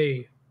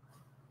say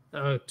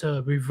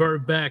to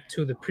revert back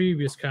to the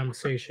previous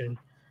conversation,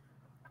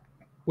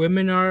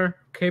 women are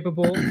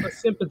capable of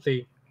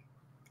sympathy.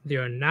 They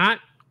are not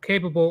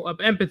capable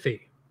of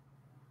empathy.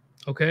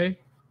 Okay?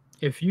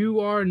 If you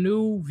are a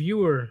new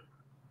viewer,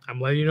 I'm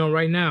letting you know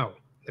right now.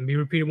 Let me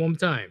repeat it one more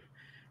time.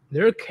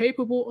 They're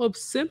capable of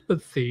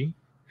sympathy,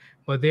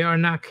 but they are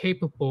not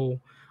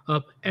capable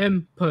of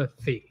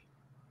empathy.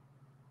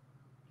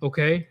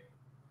 Okay?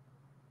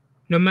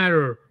 No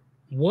matter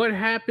what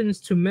happens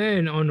to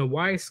men on a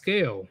wide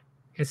scale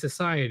in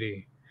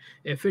society,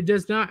 if it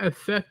does not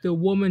affect a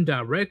woman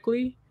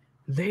directly,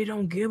 they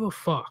don't give a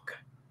fuck.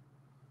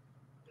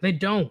 They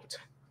don't.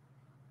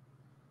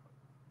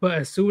 But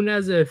as soon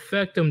as it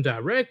affects them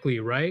directly,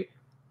 right?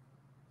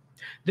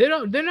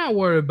 They're not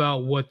worried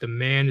about what the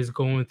man is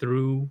going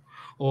through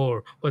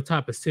or what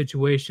type of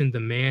situation the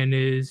man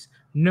is.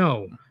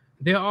 No,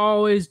 they're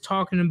always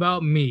talking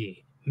about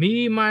me,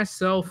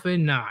 myself,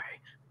 and I.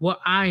 What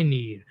I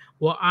need,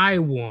 what I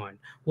want,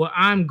 what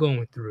I'm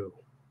going through.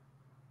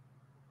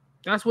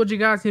 That's what you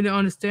guys need to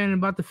understand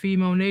about the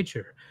female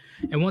nature.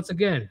 And once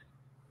again,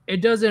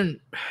 it doesn't.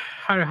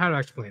 How do I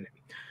explain it?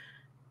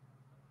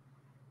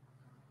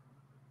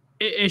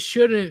 It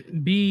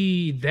shouldn't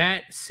be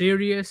that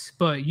serious,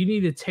 but you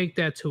need to take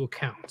that to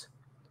account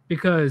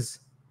because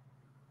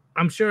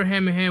I'm sure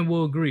Ham and Ham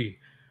will agree.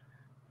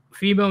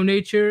 Female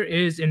nature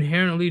is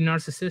inherently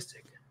narcissistic.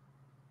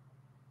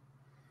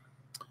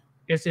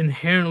 It's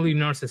inherently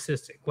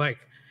narcissistic. Like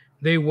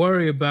they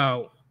worry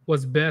about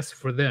what's best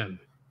for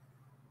them.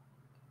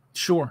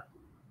 Sure.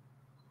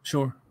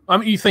 I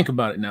mean, you think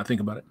about it now.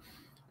 Think about it.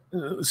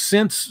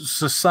 Since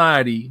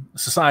society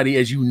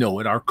as you know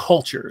it, our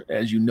culture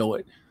as you know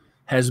it,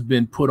 has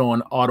been put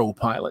on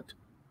autopilot.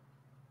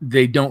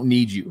 They don't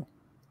need you,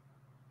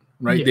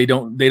 right? Yeah.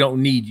 They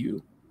don't need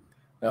you.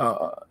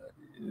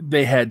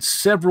 They had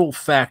several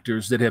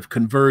factors that have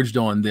converged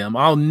on them.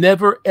 I'll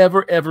never,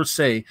 ever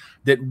say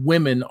that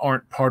women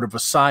aren't part of a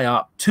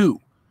psyop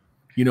too.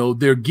 You know,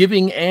 they're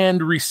giving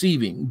and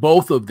receiving,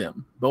 both of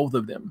them.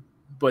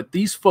 But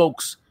these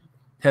folks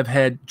have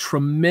had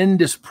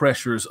tremendous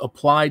pressures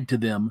applied to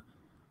them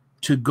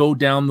to go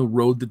down the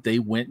road that they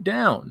went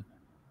down.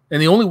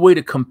 And the only way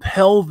to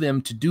compel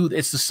them to do that,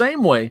 it's the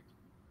same way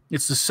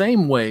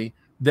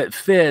that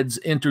feds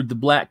entered the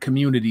black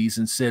communities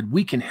and said,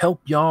 we can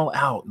help y'all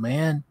out,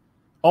 man.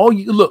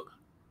 Look,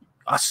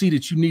 I see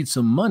that you need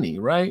some money,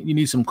 right? You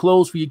need some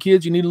clothes for your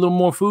kids. You need a little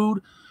more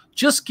food.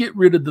 Just get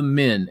rid of the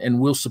men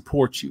and we'll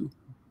support you.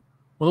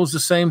 Well, it was the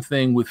same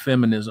thing with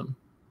feminism.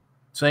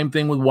 Same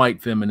thing with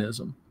white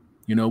feminism.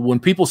 You know, when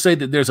people say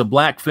that there's a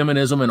black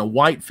feminism and a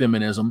white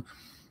feminism,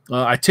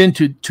 I tend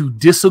to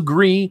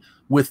disagree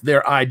with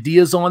their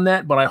ideas on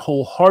that, but I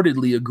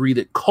wholeheartedly agree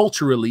that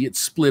culturally it's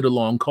split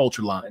along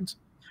culture lines.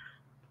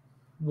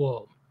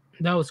 Well,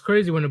 that was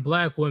crazy when the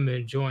black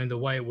women joined the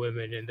white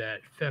women in that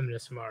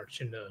feminist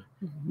march in the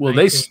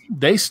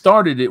they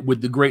started it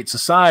with the Great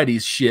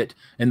Societies shit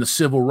and the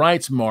Civil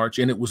Rights March,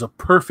 and it was a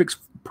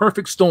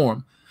perfect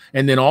storm.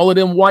 And then all of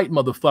them white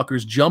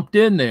motherfuckers jumped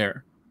in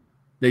there.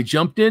 They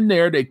jumped in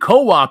there, they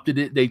co-opted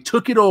it, they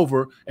took it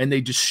over, and they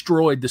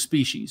destroyed the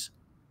species.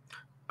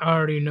 I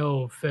already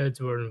know feds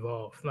were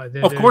involved. Like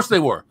of course they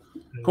were.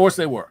 Of course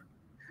they were.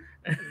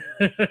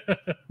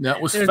 That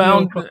was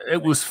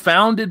it was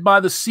founded by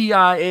the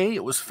CIA.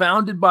 It was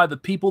founded by the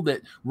people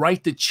that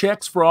write the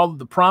checks for all of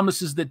the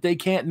promises that they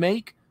can't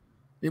make.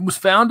 It was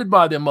founded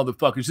by them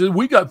motherfuckers.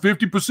 We got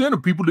 50%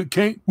 of people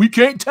that we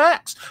can't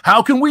tax.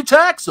 How can we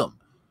tax them?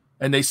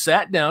 And they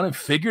sat down and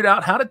figured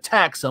out how to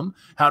tax them,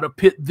 how to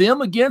pit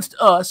them against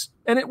us,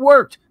 and it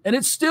worked. And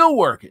it's still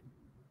working.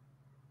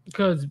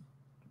 Because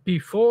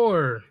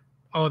before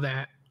all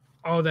that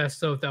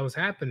stuff that was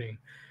happening,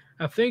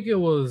 I think it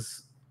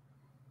was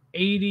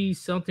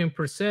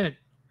 80-something%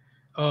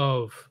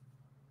 of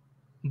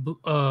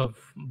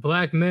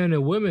black men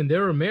and women, they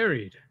were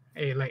married.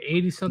 Like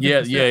 80-something.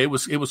 Yeah, it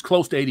was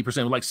close to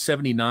 80%, like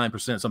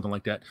 79%, something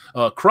like that.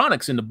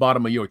 Chronic's in the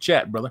bottom of your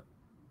chat, brother.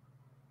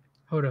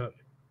 Hold up.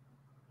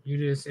 You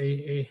just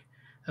a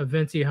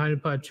venti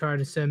honeypot tried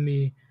to send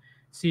me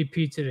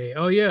CP today.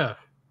 Oh yeah.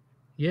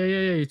 Yeah.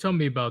 You told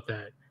me about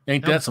that.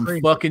 Ain't That that was some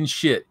crazy. fucking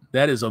shit?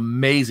 That is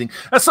amazing.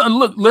 That's something.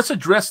 Look, let's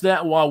address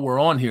that while we're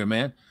on here,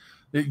 man.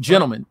 What?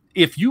 Gentlemen,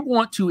 if you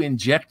want to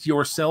inject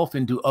yourself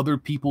into other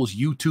people's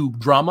YouTube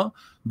drama,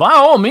 by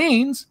all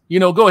means,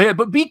 go ahead.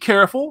 But be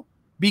careful.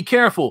 Be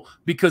careful,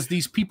 because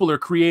these people are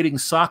creating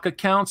sock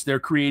accounts. They're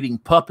creating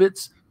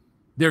puppets.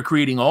 They're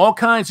creating all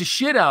kinds of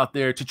shit out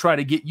there to try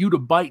to get you to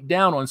bite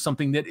down on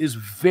something that is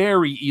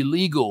very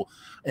illegal.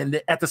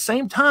 And at the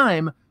same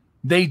time,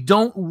 I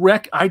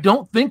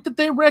don't think that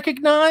they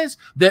recognize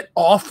that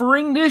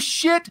offering this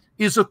shit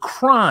is a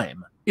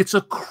crime. It's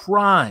a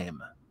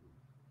crime.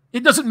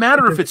 It doesn't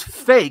matter if it's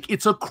fake.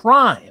 It's a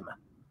crime.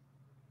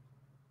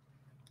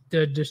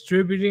 The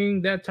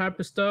distributing that type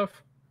of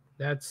stuff,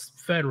 that's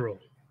federal.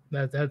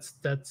 That's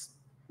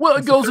Well,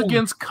 it goes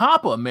against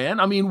COPPA,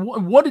 man. I mean,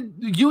 what did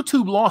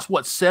YouTube lost?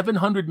 What,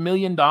 $700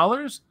 million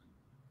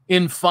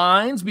in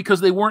fines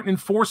because they weren't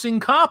enforcing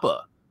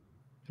COPPA?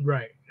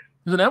 Right.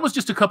 So that was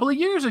just a couple of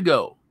years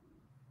ago.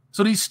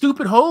 So these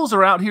stupid hoes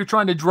are out here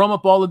trying to drum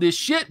up all of this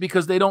shit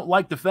because they don't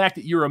like the fact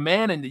that you're a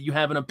man and that you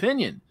have an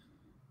opinion.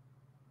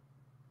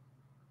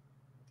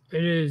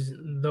 It is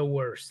the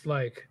worst.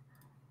 Like,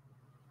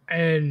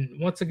 and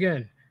once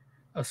again,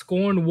 a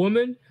scorned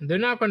woman, they're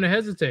not going to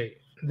hesitate.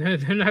 They're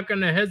not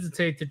going to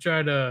hesitate to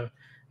try to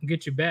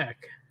get you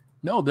back.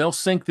 No, they'll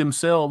sink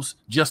themselves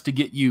just to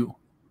get you.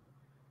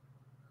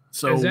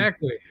 So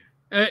exactly.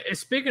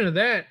 Speaking of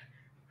that,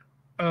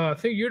 I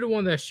think you're the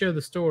one that shared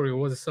the story, or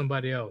was it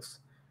somebody else?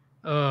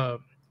 There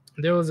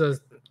was a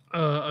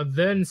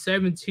then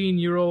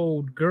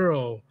 17-year-old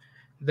girl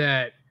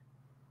that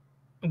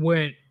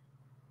went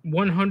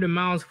 100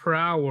 miles per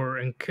hour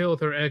and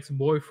killed her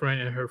ex-boyfriend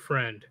and her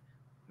friend,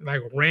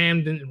 like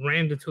rammed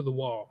into the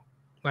wall.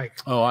 Like,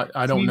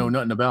 I don't know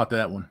nothing about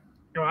that one.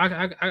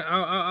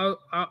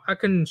 I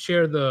can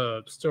share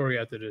the story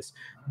after this,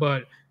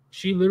 but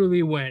she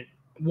literally went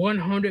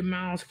 100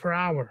 miles per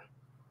hour.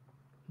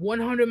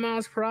 100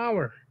 miles per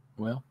hour.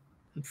 Well,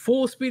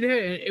 full speed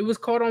ahead, and it was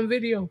caught on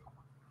video.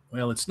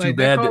 Well, it's too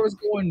bad that car was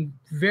going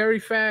very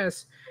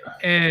fast,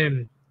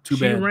 and she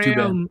bad.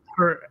 ran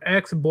her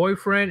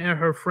ex-boyfriend and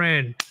her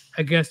friend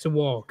against the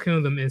wall,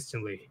 killing them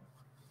instantly.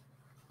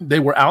 They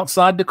were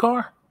outside the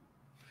car?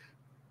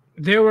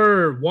 They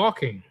were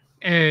walking,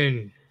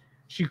 and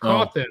she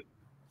caught them,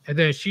 and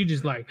then she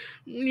just like,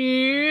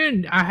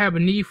 I have a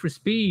need for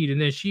speed,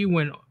 and then she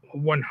went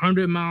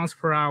 100 miles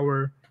per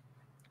hour,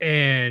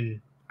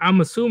 and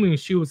I'm assuming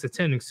she was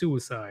attempting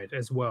suicide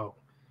as well.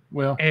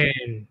 Well,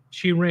 and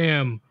she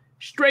ran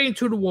straight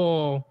into the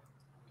wall,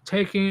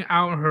 taking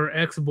out her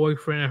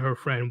ex-boyfriend and her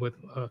friend with,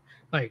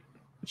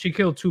 she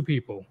killed two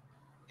people.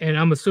 And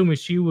I'm assuming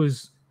she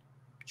was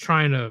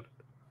trying to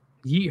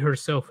yeet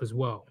herself as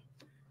well.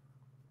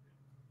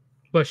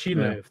 But she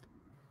lived.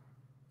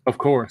 Of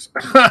course.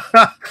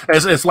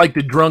 It's like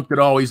the drunk that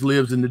always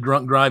lives in the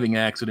drunk driving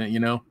accident,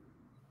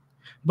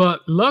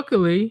 But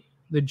luckily,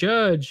 the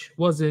judge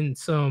wasn't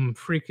some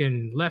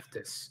freaking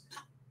leftist.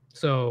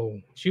 So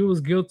she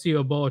was guilty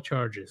of all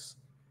charges.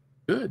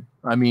 Good.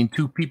 I mean,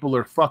 two people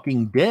are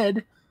fucking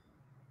dead.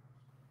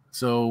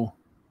 So,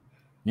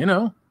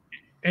 And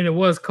it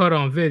was caught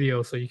on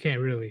video, so you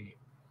can't really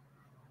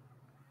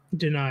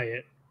deny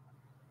it.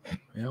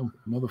 Yeah,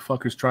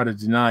 motherfuckers try to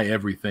deny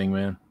everything,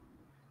 man.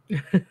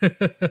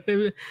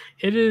 It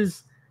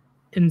is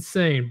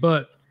insane,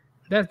 but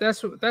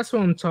that's what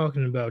I'm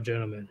talking about,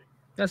 gentlemen.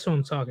 That's what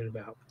I'm talking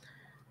about.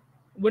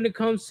 When it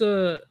comes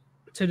to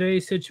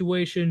today's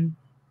situation,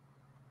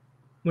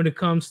 when it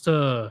comes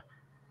to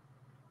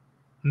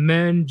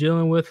men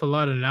dealing with a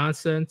lot of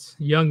nonsense,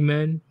 young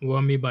men, what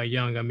I mean by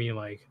young, I mean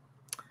like,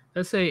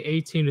 let's say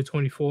 18 to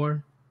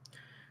 24,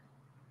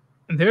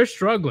 they're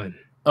struggling.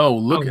 Oh,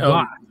 look.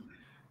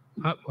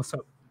 What's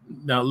up?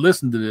 Now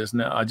listen to this.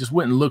 Now I just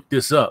went and looked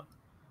this up.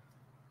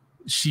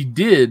 She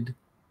did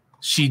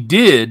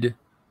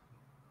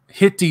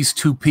hit these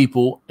two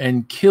people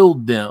and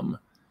killed them.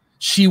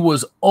 She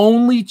was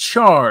only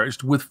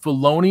charged with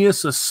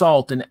felonious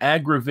assault and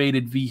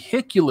aggravated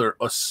vehicular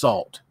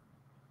assault.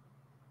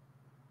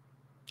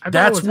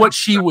 That's what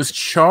she was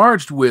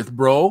charged with,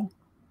 bro.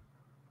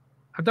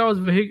 I thought it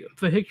was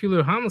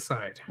vehicular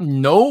homicide.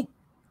 Nope.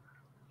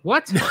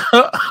 What?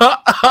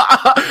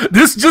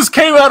 This just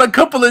came out a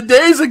couple of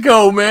days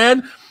ago,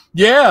 man.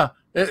 Yeah,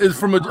 it's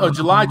from a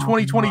July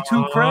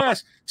 2022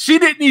 crash. She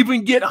didn't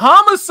even get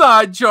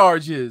homicide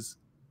charges.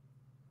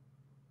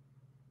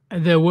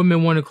 And then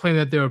women want to claim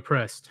that they're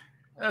oppressed.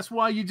 That's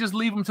why you just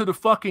leave them to the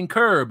fucking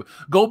curb.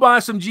 Go buy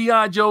some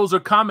G.I. Joes or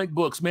comic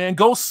books, man.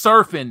 Go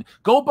surfing.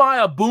 Go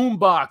buy a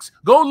boombox.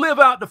 Go live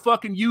out the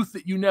fucking youth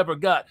that you never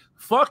got.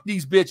 Fuck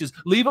these bitches.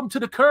 Leave them to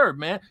the curb,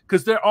 man,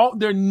 because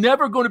they're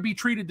never going to be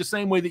treated the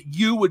same way that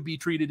you would be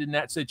treated in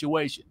that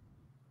situation.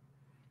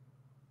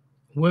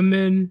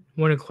 Women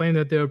want to claim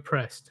that they're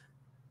oppressed.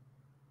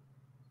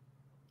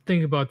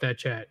 Think about that,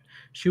 chat.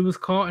 She was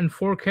caught in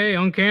 4K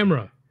on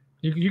camera.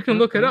 You can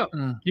look it up.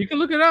 You can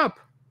look it up.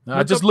 I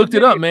Look just up the looked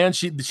it up, video. man.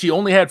 She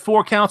only had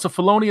 4 counts of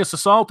felonious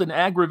assault and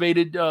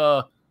aggravated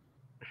Oh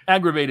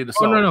no,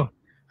 assault. no,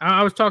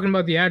 I was talking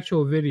about the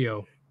actual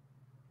video.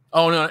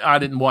 Oh no, I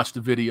didn't watch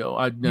the video.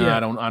 I Yeah,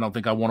 don't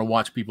think I want to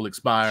watch people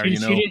expire, she you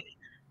she know. didn't.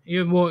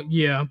 Yeah, well,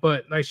 yeah,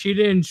 but like she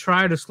didn't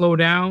try to slow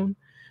down.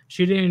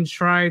 She didn't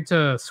try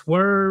to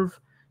swerve.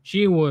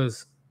 She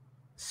was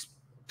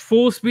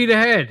full speed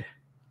ahead.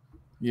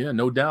 Yeah,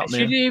 no doubt, She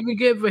man. didn't even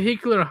get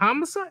vehicular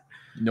homicide.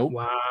 Nope.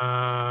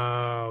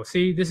 Wow.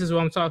 See, this is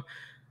what I'm talking.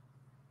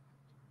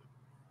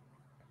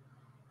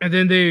 And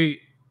then they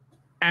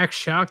act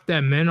shocked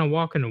that men are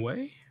walking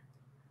away.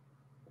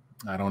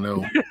 I don't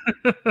know.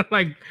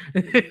 Like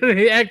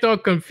they act all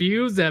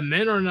confused that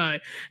men are not.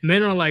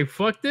 Men are like,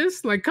 fuck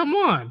this. Like, come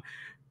on,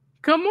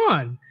 come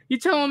on. You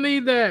telling me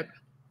that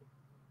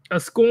a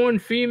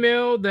scorned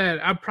female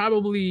that I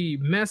probably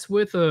messed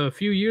with a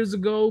few years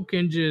ago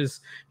can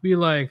just be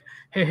like,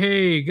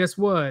 hey, guess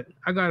what?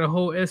 I got a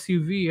whole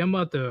SUV. I'm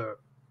about to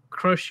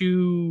crush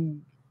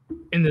you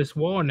in this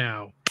wall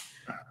now.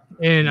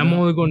 And I'm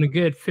only going to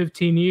get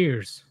 15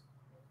 years.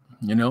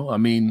 You know, I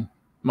mean,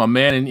 my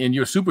man in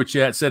your super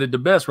chat said it the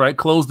best, right?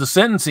 Close the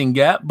sentencing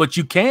gap, but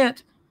you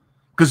can't.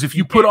 Because if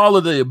you put all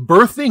of the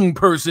birthing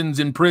persons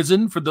in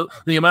prison for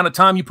the amount of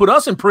time you put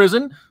us in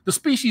prison, the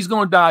species is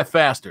going to die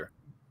faster.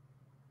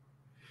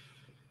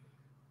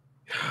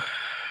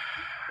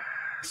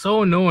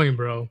 So annoying,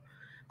 bro.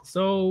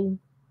 So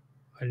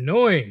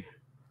annoying.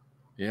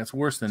 Yeah, it's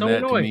worse than So that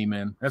annoying. to me,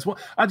 man. That's what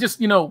I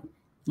just,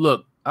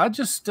 look, I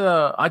just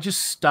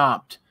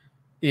stopped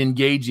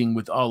engaging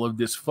with all of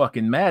this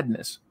fucking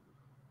madness.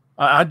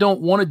 I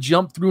don't want to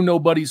jump through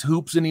nobody's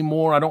hoops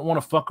anymore. I don't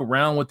want to fuck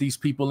around with these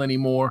people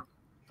anymore.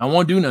 I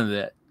won't do none of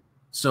that.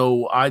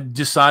 So I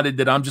decided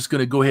that I'm just going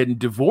to go ahead and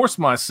divorce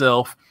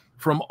myself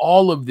from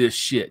all of this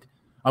shit.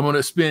 I'm going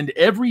to spend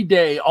every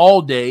day,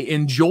 all day,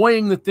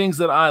 enjoying the things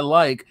that I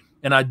like,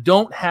 and I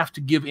don't have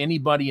to give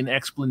anybody an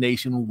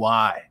explanation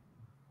why.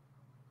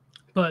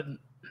 But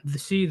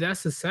see,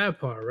 that's the sad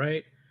part,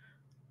 right?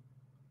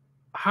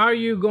 How are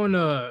you going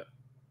to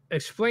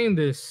explain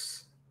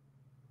this?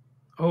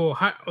 Oh,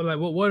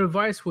 what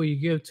advice will you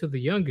give to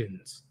the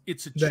youngins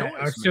It's a that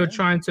are choice, still man.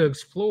 trying to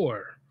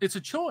explore? It's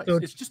a choice. So,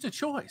 It's just a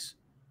choice.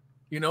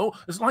 You know,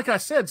 it's like I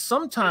said,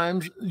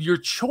 sometimes your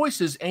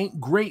choices ain't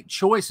great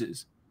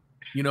choices.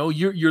 You know,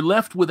 you're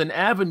left with an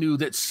avenue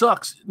that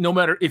sucks. No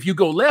matter if you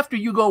go left or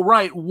you go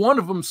right, one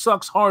of them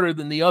sucks harder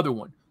than the other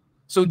one.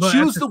 So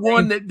choose the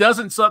one that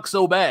doesn't suck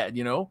so bad,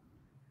 you know?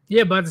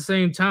 Yeah, but at the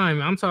same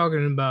time, I'm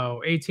talking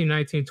about 18,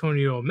 19,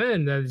 20-year-old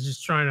men that is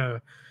just trying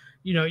to,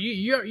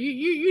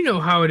 you know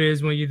how it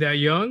is when you're that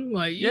young.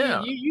 Like,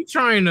 yeah, you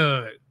trying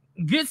to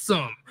get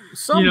some.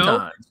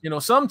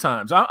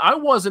 Sometimes I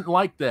wasn't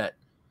like that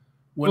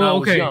when I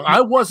was young.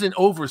 I wasn't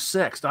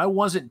oversexed. I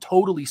wasn't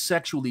totally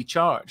sexually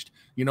charged.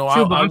 You know,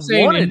 true, but I I'm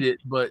saying wanted it,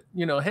 but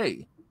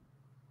hey.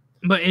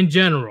 But in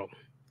general,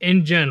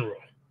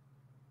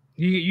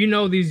 you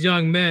know these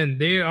young men,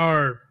 they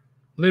are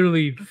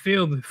literally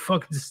filled with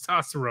fucking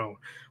testosterone.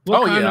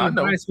 What kind of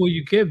advice will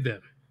you give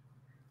them?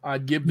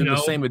 I'd give them the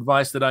same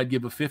advice that I'd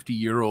give a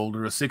 50-year-old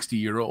or a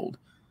 60-year-old.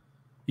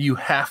 You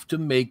have to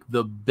make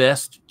the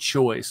best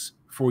choice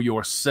for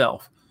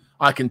yourself.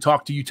 I can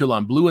talk to you till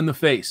I'm blue in the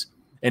face.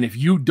 And if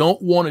you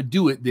don't want to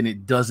do it, then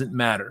it doesn't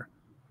matter.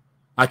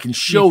 I can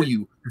show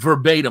you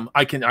verbatim.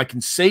 I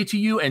can say to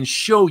you and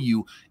show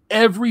you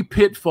every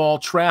pitfall,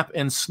 trap,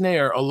 and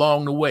snare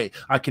along the way.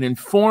 I can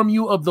inform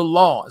you of the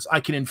laws. I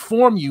can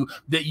inform you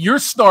that you're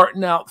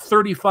starting out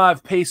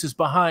 35 paces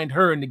behind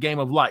her in the game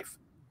of life.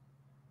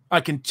 I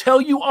can tell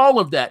you all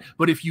of that,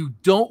 but if you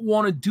don't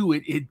want to do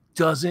it, it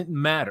doesn't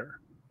matter.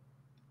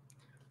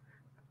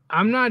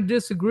 I'm not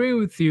disagreeing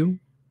with you,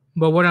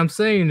 but what I'm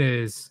saying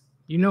is,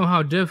 you know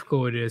how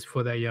difficult it is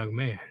for that young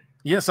man.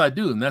 Yes, I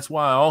do, and that's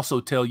why I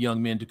also tell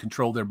young men to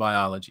control their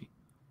biology.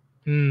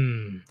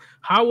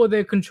 How will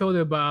they control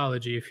their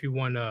biology if you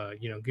want to,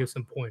 give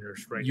some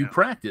pointers right now? You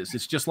practice.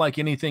 It's just like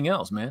anything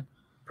else, man.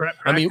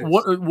 I mean,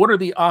 what are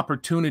the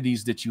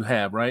opportunities that you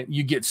have, right?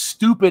 You get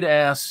stupid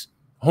ass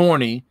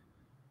horny,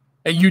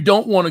 and you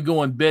don't want to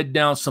go and bed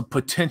down some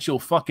potential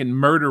fucking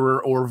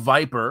murderer or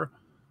viper.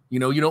 You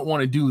know, you don't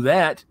want to do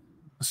that.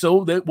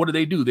 So what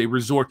do? They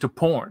resort to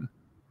porn.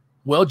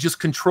 Well, just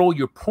control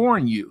your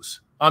porn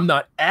use. I'm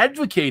not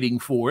advocating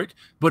for it,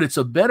 but it's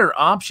a better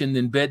option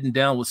than bedding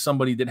down with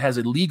somebody that has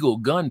a legal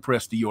gun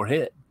pressed to your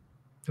head.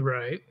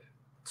 Right.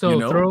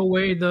 So throw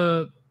away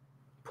the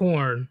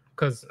porn,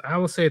 because I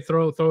would say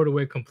throw it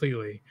away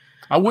completely.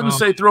 I wouldn't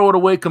say throw it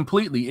away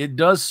completely. It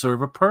does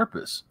serve a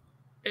purpose.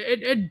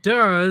 It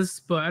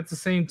does, but at the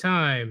same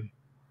time,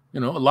 a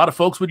lot of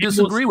folks would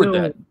disagree with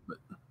that.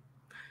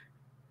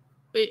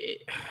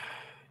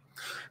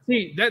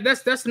 See,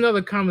 that's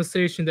another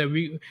conversation that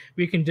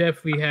we can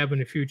definitely have in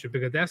the future,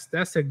 because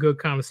that's a good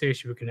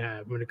conversation we can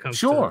have when it comes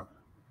to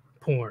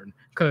porn,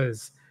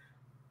 because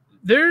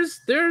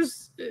there's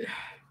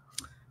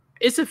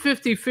it's a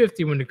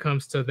 50-50 when it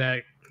comes to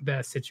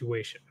that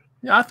situation.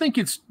 Yeah, I think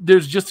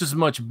there's just as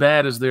much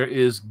bad as there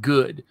is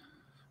good,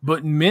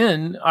 But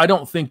men, I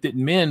don't think that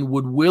men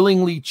would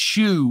willingly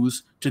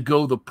choose to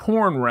go the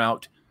porn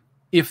route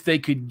if they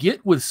could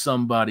get with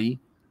somebody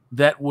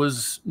that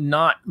was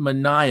not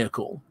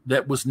maniacal,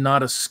 that was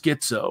not a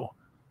schizo.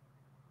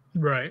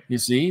 Right. You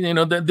see,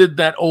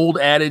 that old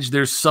adage,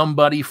 there's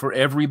somebody for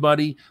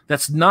everybody.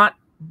 That's not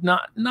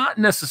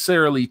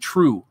necessarily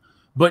true.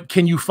 But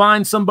can you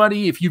find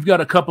somebody if you've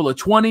got a couple of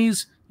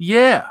 20s?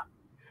 Yeah,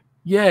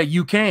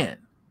 you can.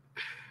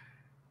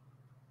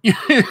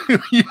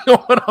 You know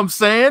what I'm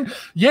saying?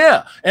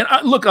 Yeah. And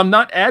look, I'm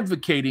not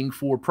advocating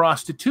for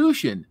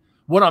prostitution.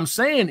 What I'm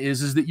saying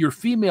is that your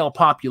female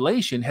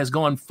population has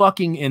gone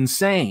fucking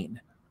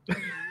insane.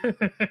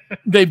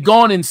 They've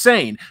gone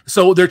insane.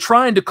 So they're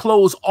trying to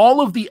close all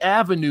of the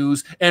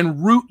avenues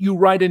and root you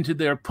right into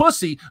their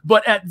pussy,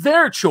 but at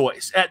their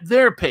choice, at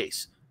their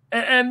pace.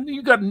 And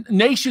you got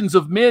nations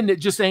of men that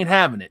just ain't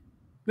having it.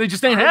 They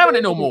just ain't having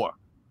it no more.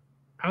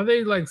 Are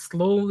they like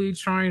slowly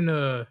trying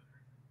to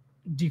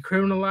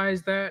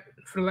decriminalize that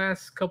for the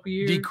last couple of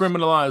years?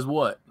 Decriminalize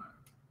what?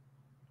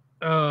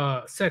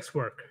 Sex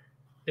work.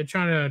 They're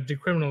trying to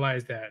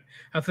decriminalize that.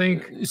 I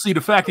think. You see,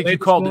 the fact that you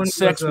called it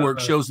sex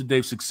work shows that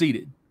they've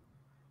succeeded.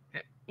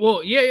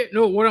 Well, yeah,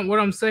 no. What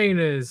I'm saying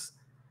is,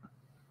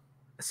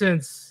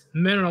 since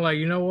men are like,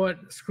 you know what,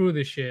 screw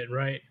this shit,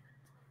 right?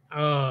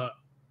 I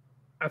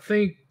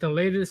think the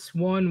latest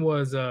one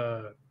was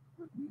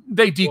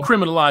they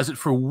decriminalize it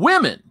for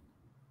women.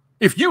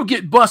 If you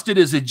get busted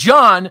as a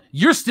John,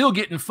 you're still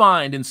getting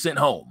fined and sent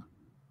home.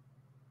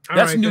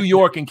 That's New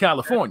York and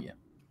California.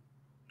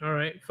 All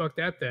right, fuck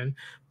that then.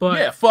 But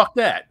yeah, fuck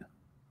that.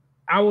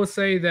 I will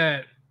say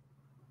that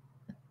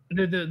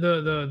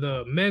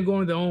the men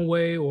going their own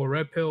way or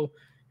red pill,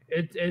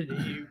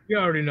 you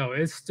already know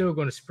it's still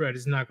going to spread.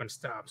 It's not going to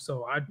stop.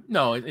 So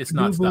it's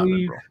not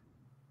stopping, bro.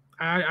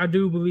 I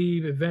do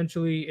believe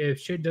eventually, if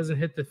shit doesn't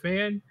hit the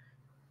fan,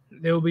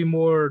 there will be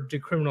more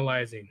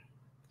decriminalizing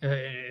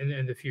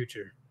in the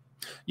future.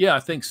 Yeah, I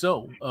think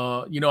so.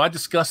 I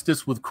discussed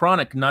this with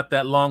Chronic not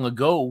that long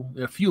ago,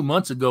 a few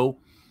months ago.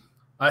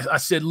 I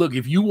said, look,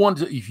 if you want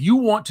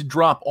to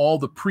drop all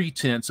the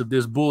pretense of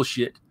this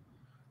bullshit,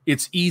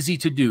 it's easy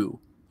to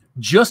do.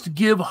 Just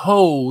give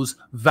hoes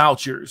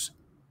vouchers.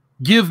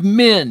 Give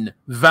men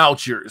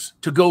vouchers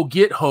to go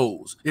get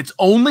hoes. It's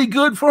only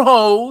good for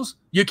hoes.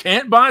 You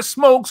can't buy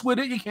smokes with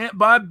it. You can't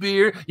buy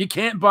beer. You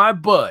can't buy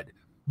bud.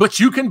 But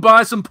you can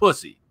buy some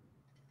pussy.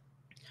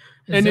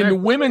 Exactly. And then the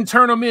women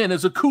turn them in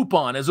as a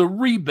coupon, as a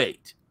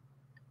rebate.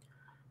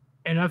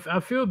 And I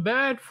feel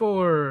bad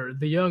for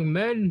the young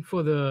men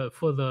for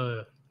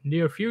the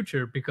near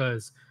future,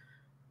 because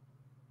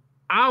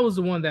I was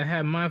the one that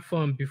had my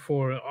fun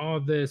before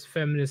all this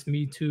feminist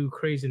Me Too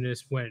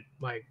craziness went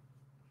like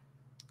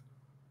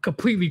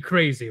completely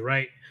crazy,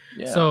 right?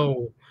 Yeah.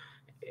 So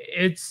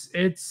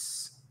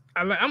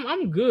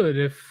I'm good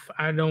if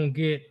I don't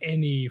get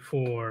any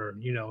for,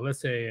 let's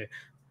say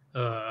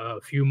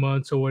a few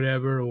months or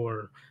whatever,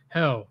 or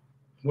hell,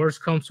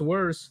 worst comes to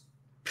worst,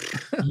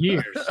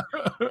 years.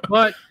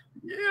 But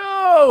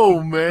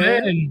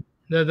man,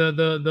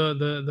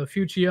 the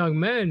future young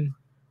men,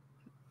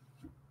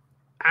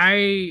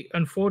 I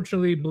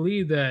unfortunately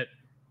believe that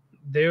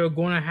they're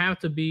going to have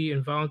to be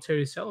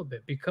involuntary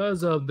celibate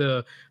because of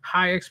the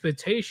high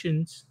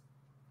expectations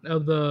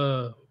of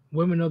the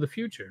women of the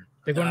future.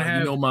 They're going to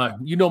have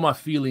my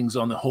feelings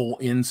on the whole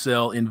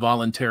incel,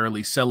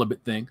 involuntarily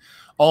celibate thing.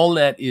 All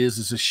that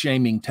is a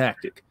shaming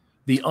tactic.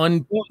 The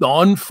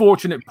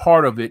unfortunate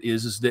part of it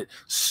is that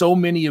so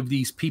many of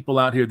these people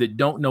out here that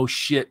don't know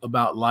shit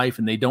about life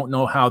and they don't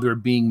know how they're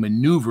being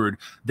maneuvered,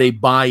 they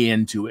buy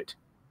into it.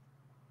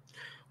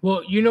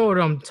 Well, you know what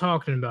I'm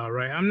talking about,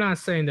 right? I'm not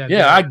saying that.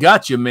 Yeah, I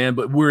got you, man.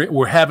 But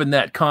we're having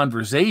that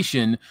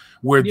conversation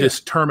where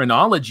this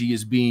terminology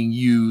is being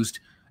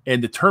used,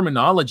 and the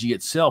terminology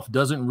itself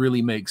doesn't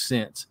really make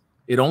sense.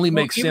 It only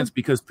makes sense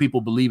because people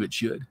believe it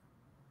should.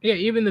 Yeah,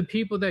 even the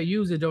people that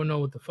use it don't know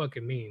what the fuck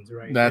it means,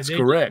 right? That's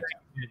correct.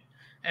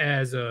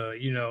 As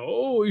you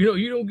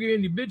don't get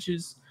any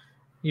bitches,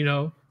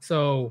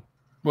 So,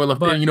 well,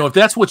 if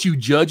that's what you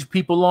judge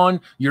people on,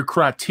 your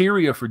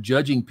criteria for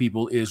judging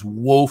people is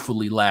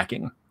woefully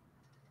lacking.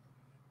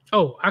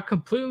 Oh, I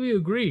completely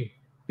agree,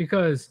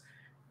 because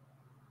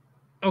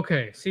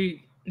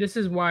see, this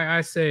is why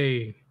I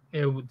say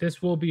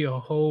this will be a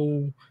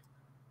whole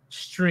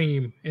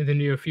stream in the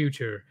near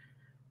future.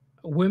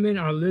 Women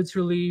are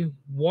literally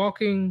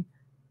walking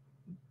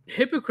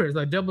hypocrites,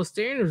 like double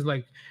standards.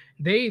 Like,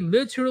 they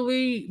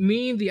literally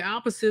mean the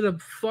opposite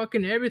of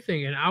fucking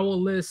everything. And I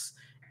will list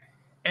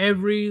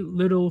every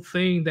little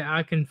thing that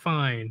I can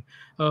find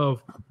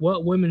of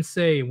what women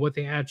say, what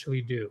they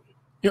actually do.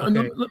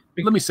 Let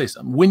me say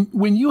something.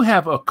 When you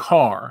have a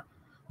car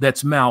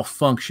that's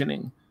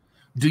malfunctioning,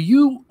 do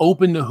you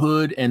open the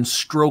hood and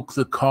stroke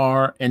the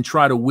car and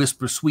try to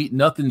whisper sweet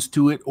nothings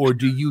to it? Or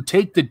do you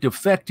take the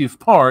defective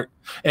part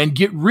and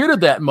get rid of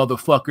that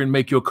motherfucker and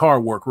make your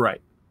car work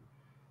right?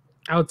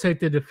 I'll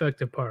take the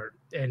defective part.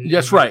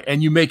 That's right.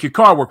 And you make your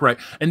car work right.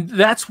 And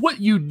that's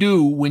what you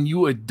do when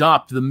you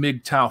adopt the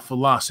MGTOW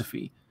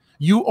philosophy.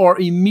 You are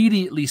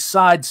immediately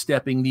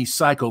sidestepping these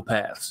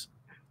psychopaths,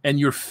 and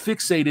you're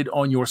fixated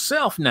on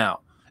yourself now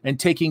and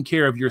taking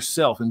care of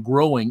yourself and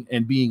growing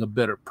and being a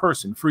better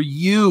person. For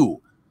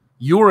you,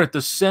 you're at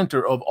the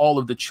center of all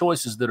of the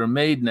choices that are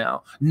made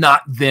now,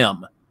 not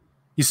them.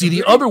 You see,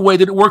 the other way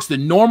that it works, the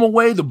normal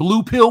way, the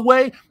blue pill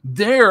way,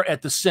 they're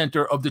at the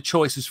center of the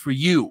choices for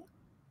you.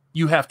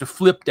 You have to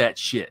flip that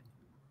shit.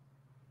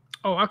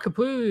 Oh, I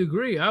completely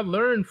agree. I've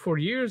learned for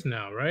years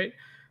now, right?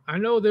 I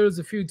know there's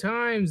a few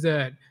times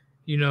that,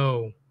 you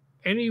know,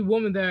 any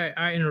woman that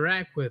I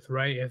interact with,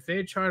 right, if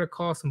they try to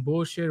call some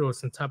bullshit or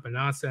some type of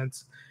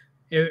nonsense,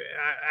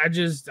 I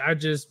just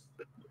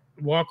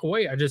walk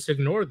away. I just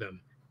ignore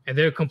them. And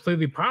they're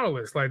completely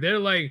powerless. Like they're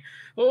like,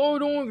 "Oh,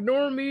 don't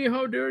ignore me.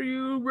 How dare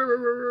you?"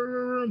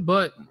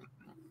 But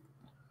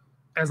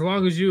as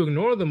long as you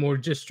ignore them or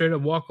just straight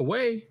up walk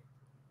away,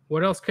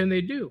 what else can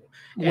they do?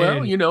 Well,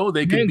 And you know,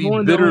 they could men be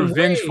going their bitter, own way.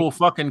 vengeful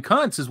fucking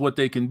cunts is what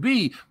they can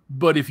be.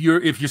 But if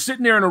you're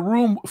sitting there in a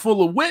room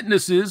full of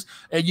witnesses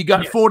and you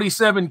got Yes.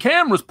 47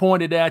 cameras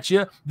pointed at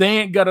you, they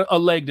ain't got a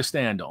leg to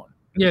stand on.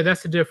 Yeah,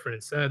 that's the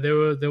difference.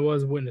 There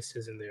was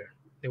witnesses in there.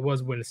 There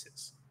was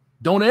witnesses.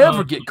 Don't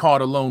ever get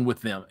caught alone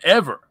with them.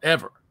 Ever,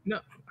 ever.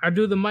 No, I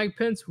do the Mike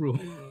Pence rule.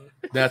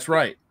 That's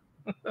right.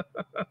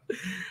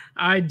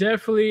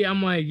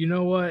 I'm like, you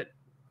know what?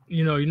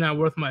 You know, you're not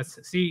worth my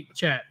see,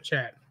 chat.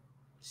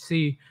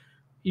 See,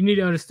 you need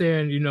to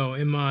understand, you know,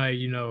 in my,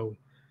 you know,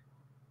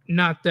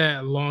 not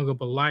that long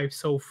of a life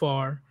so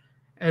far,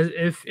 as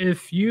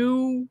if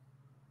you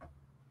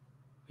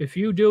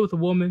deal with a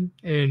woman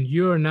and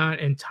you're not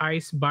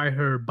enticed by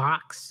her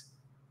box,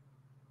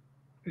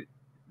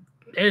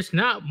 there's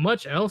not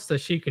much else that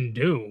she can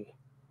do.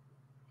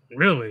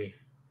 Really.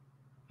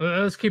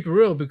 Let's keep it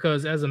real,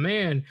 because as a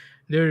man,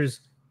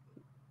 there's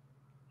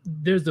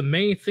the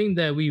main thing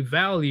that we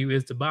value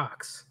is the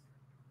box.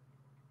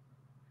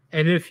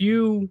 And if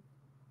you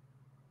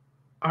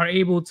are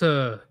able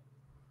to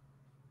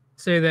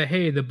say that,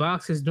 hey, the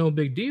box is no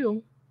big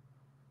deal,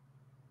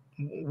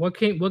 what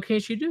can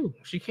she do?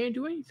 She can't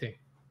do anything.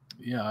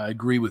 Yeah, I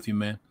agree with you,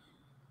 man.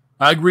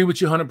 I agree with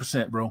you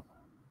 100%, bro.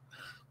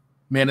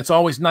 Man, it's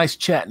always nice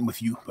chatting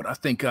with you, but I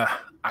think I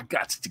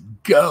got to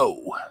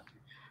go.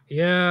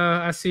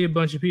 Yeah, I see a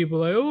bunch of people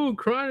like, oh,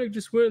 Chronic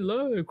just went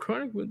live.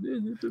 Chronic went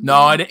this.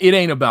 No, it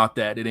ain't about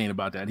that. It ain't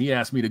about that. He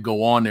asked me to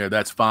go on there.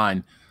 That's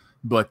fine.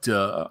 But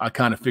I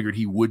kind of figured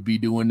he would be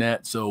doing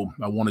that. So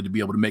I wanted to be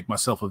able to make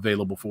myself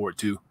available for it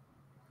too.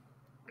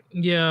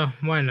 Yeah,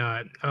 why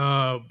not?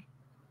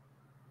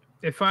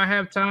 If I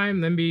have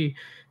time, let me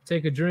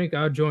take a drink.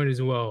 I'll join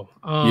as well.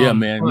 Yeah,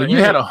 man. But You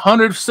had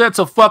 100 sets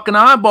of fucking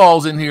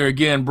eyeballs in here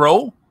again,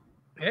 bro.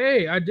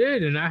 Hey, I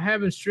did, and I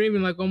haven't streamed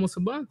in like almost a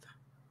month.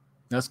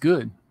 That's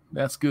good.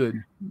 That's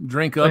good.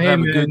 Drink up, have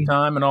a good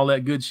time, and all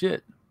that good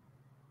shit.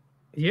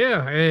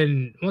 Yeah,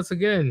 and once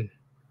again,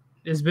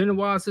 it's been a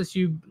while since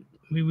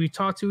we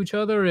talked to each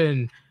other,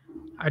 and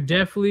I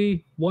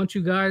definitely want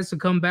you guys to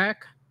come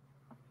back,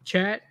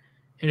 chat,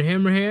 and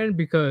Hammerhand,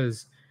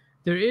 because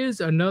there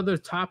is another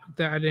topic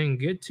that I didn't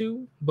get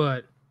to,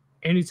 but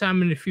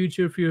anytime in the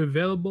future, if you're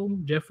available,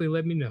 definitely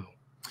let me know.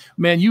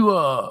 Man,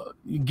 you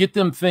get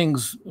them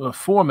things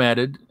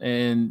formatted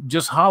and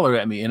just holler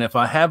at me. And if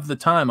I have the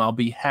time, I'll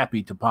be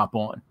happy to pop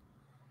on.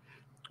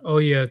 Oh,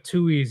 yeah,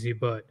 too easy.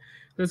 But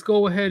let's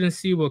go ahead and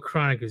see what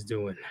Chronic is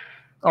doing.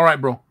 All right,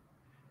 bro.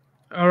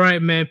 All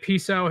right, man.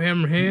 Peace out,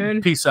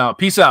 Hammerhand. Peace out.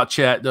 Peace out,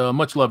 chat.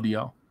 Much love to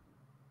y'all.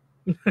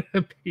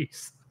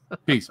 Peace.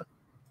 Peace.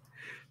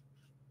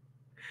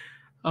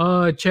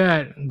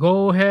 Chat,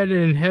 go ahead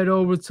and head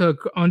over to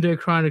Undead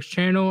Chronic's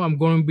channel. I'm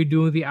going to be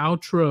doing the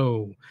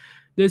outro.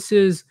 This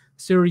is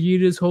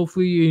Sirius.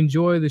 Hopefully you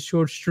enjoy the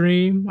short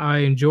stream. I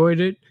enjoyed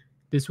it.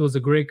 This was a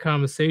great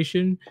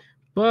conversation,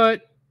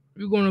 but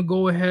we're going to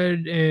go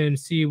ahead and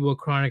see what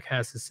Chronic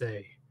has to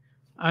say.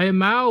 I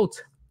am out.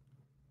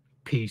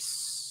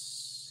 Peace.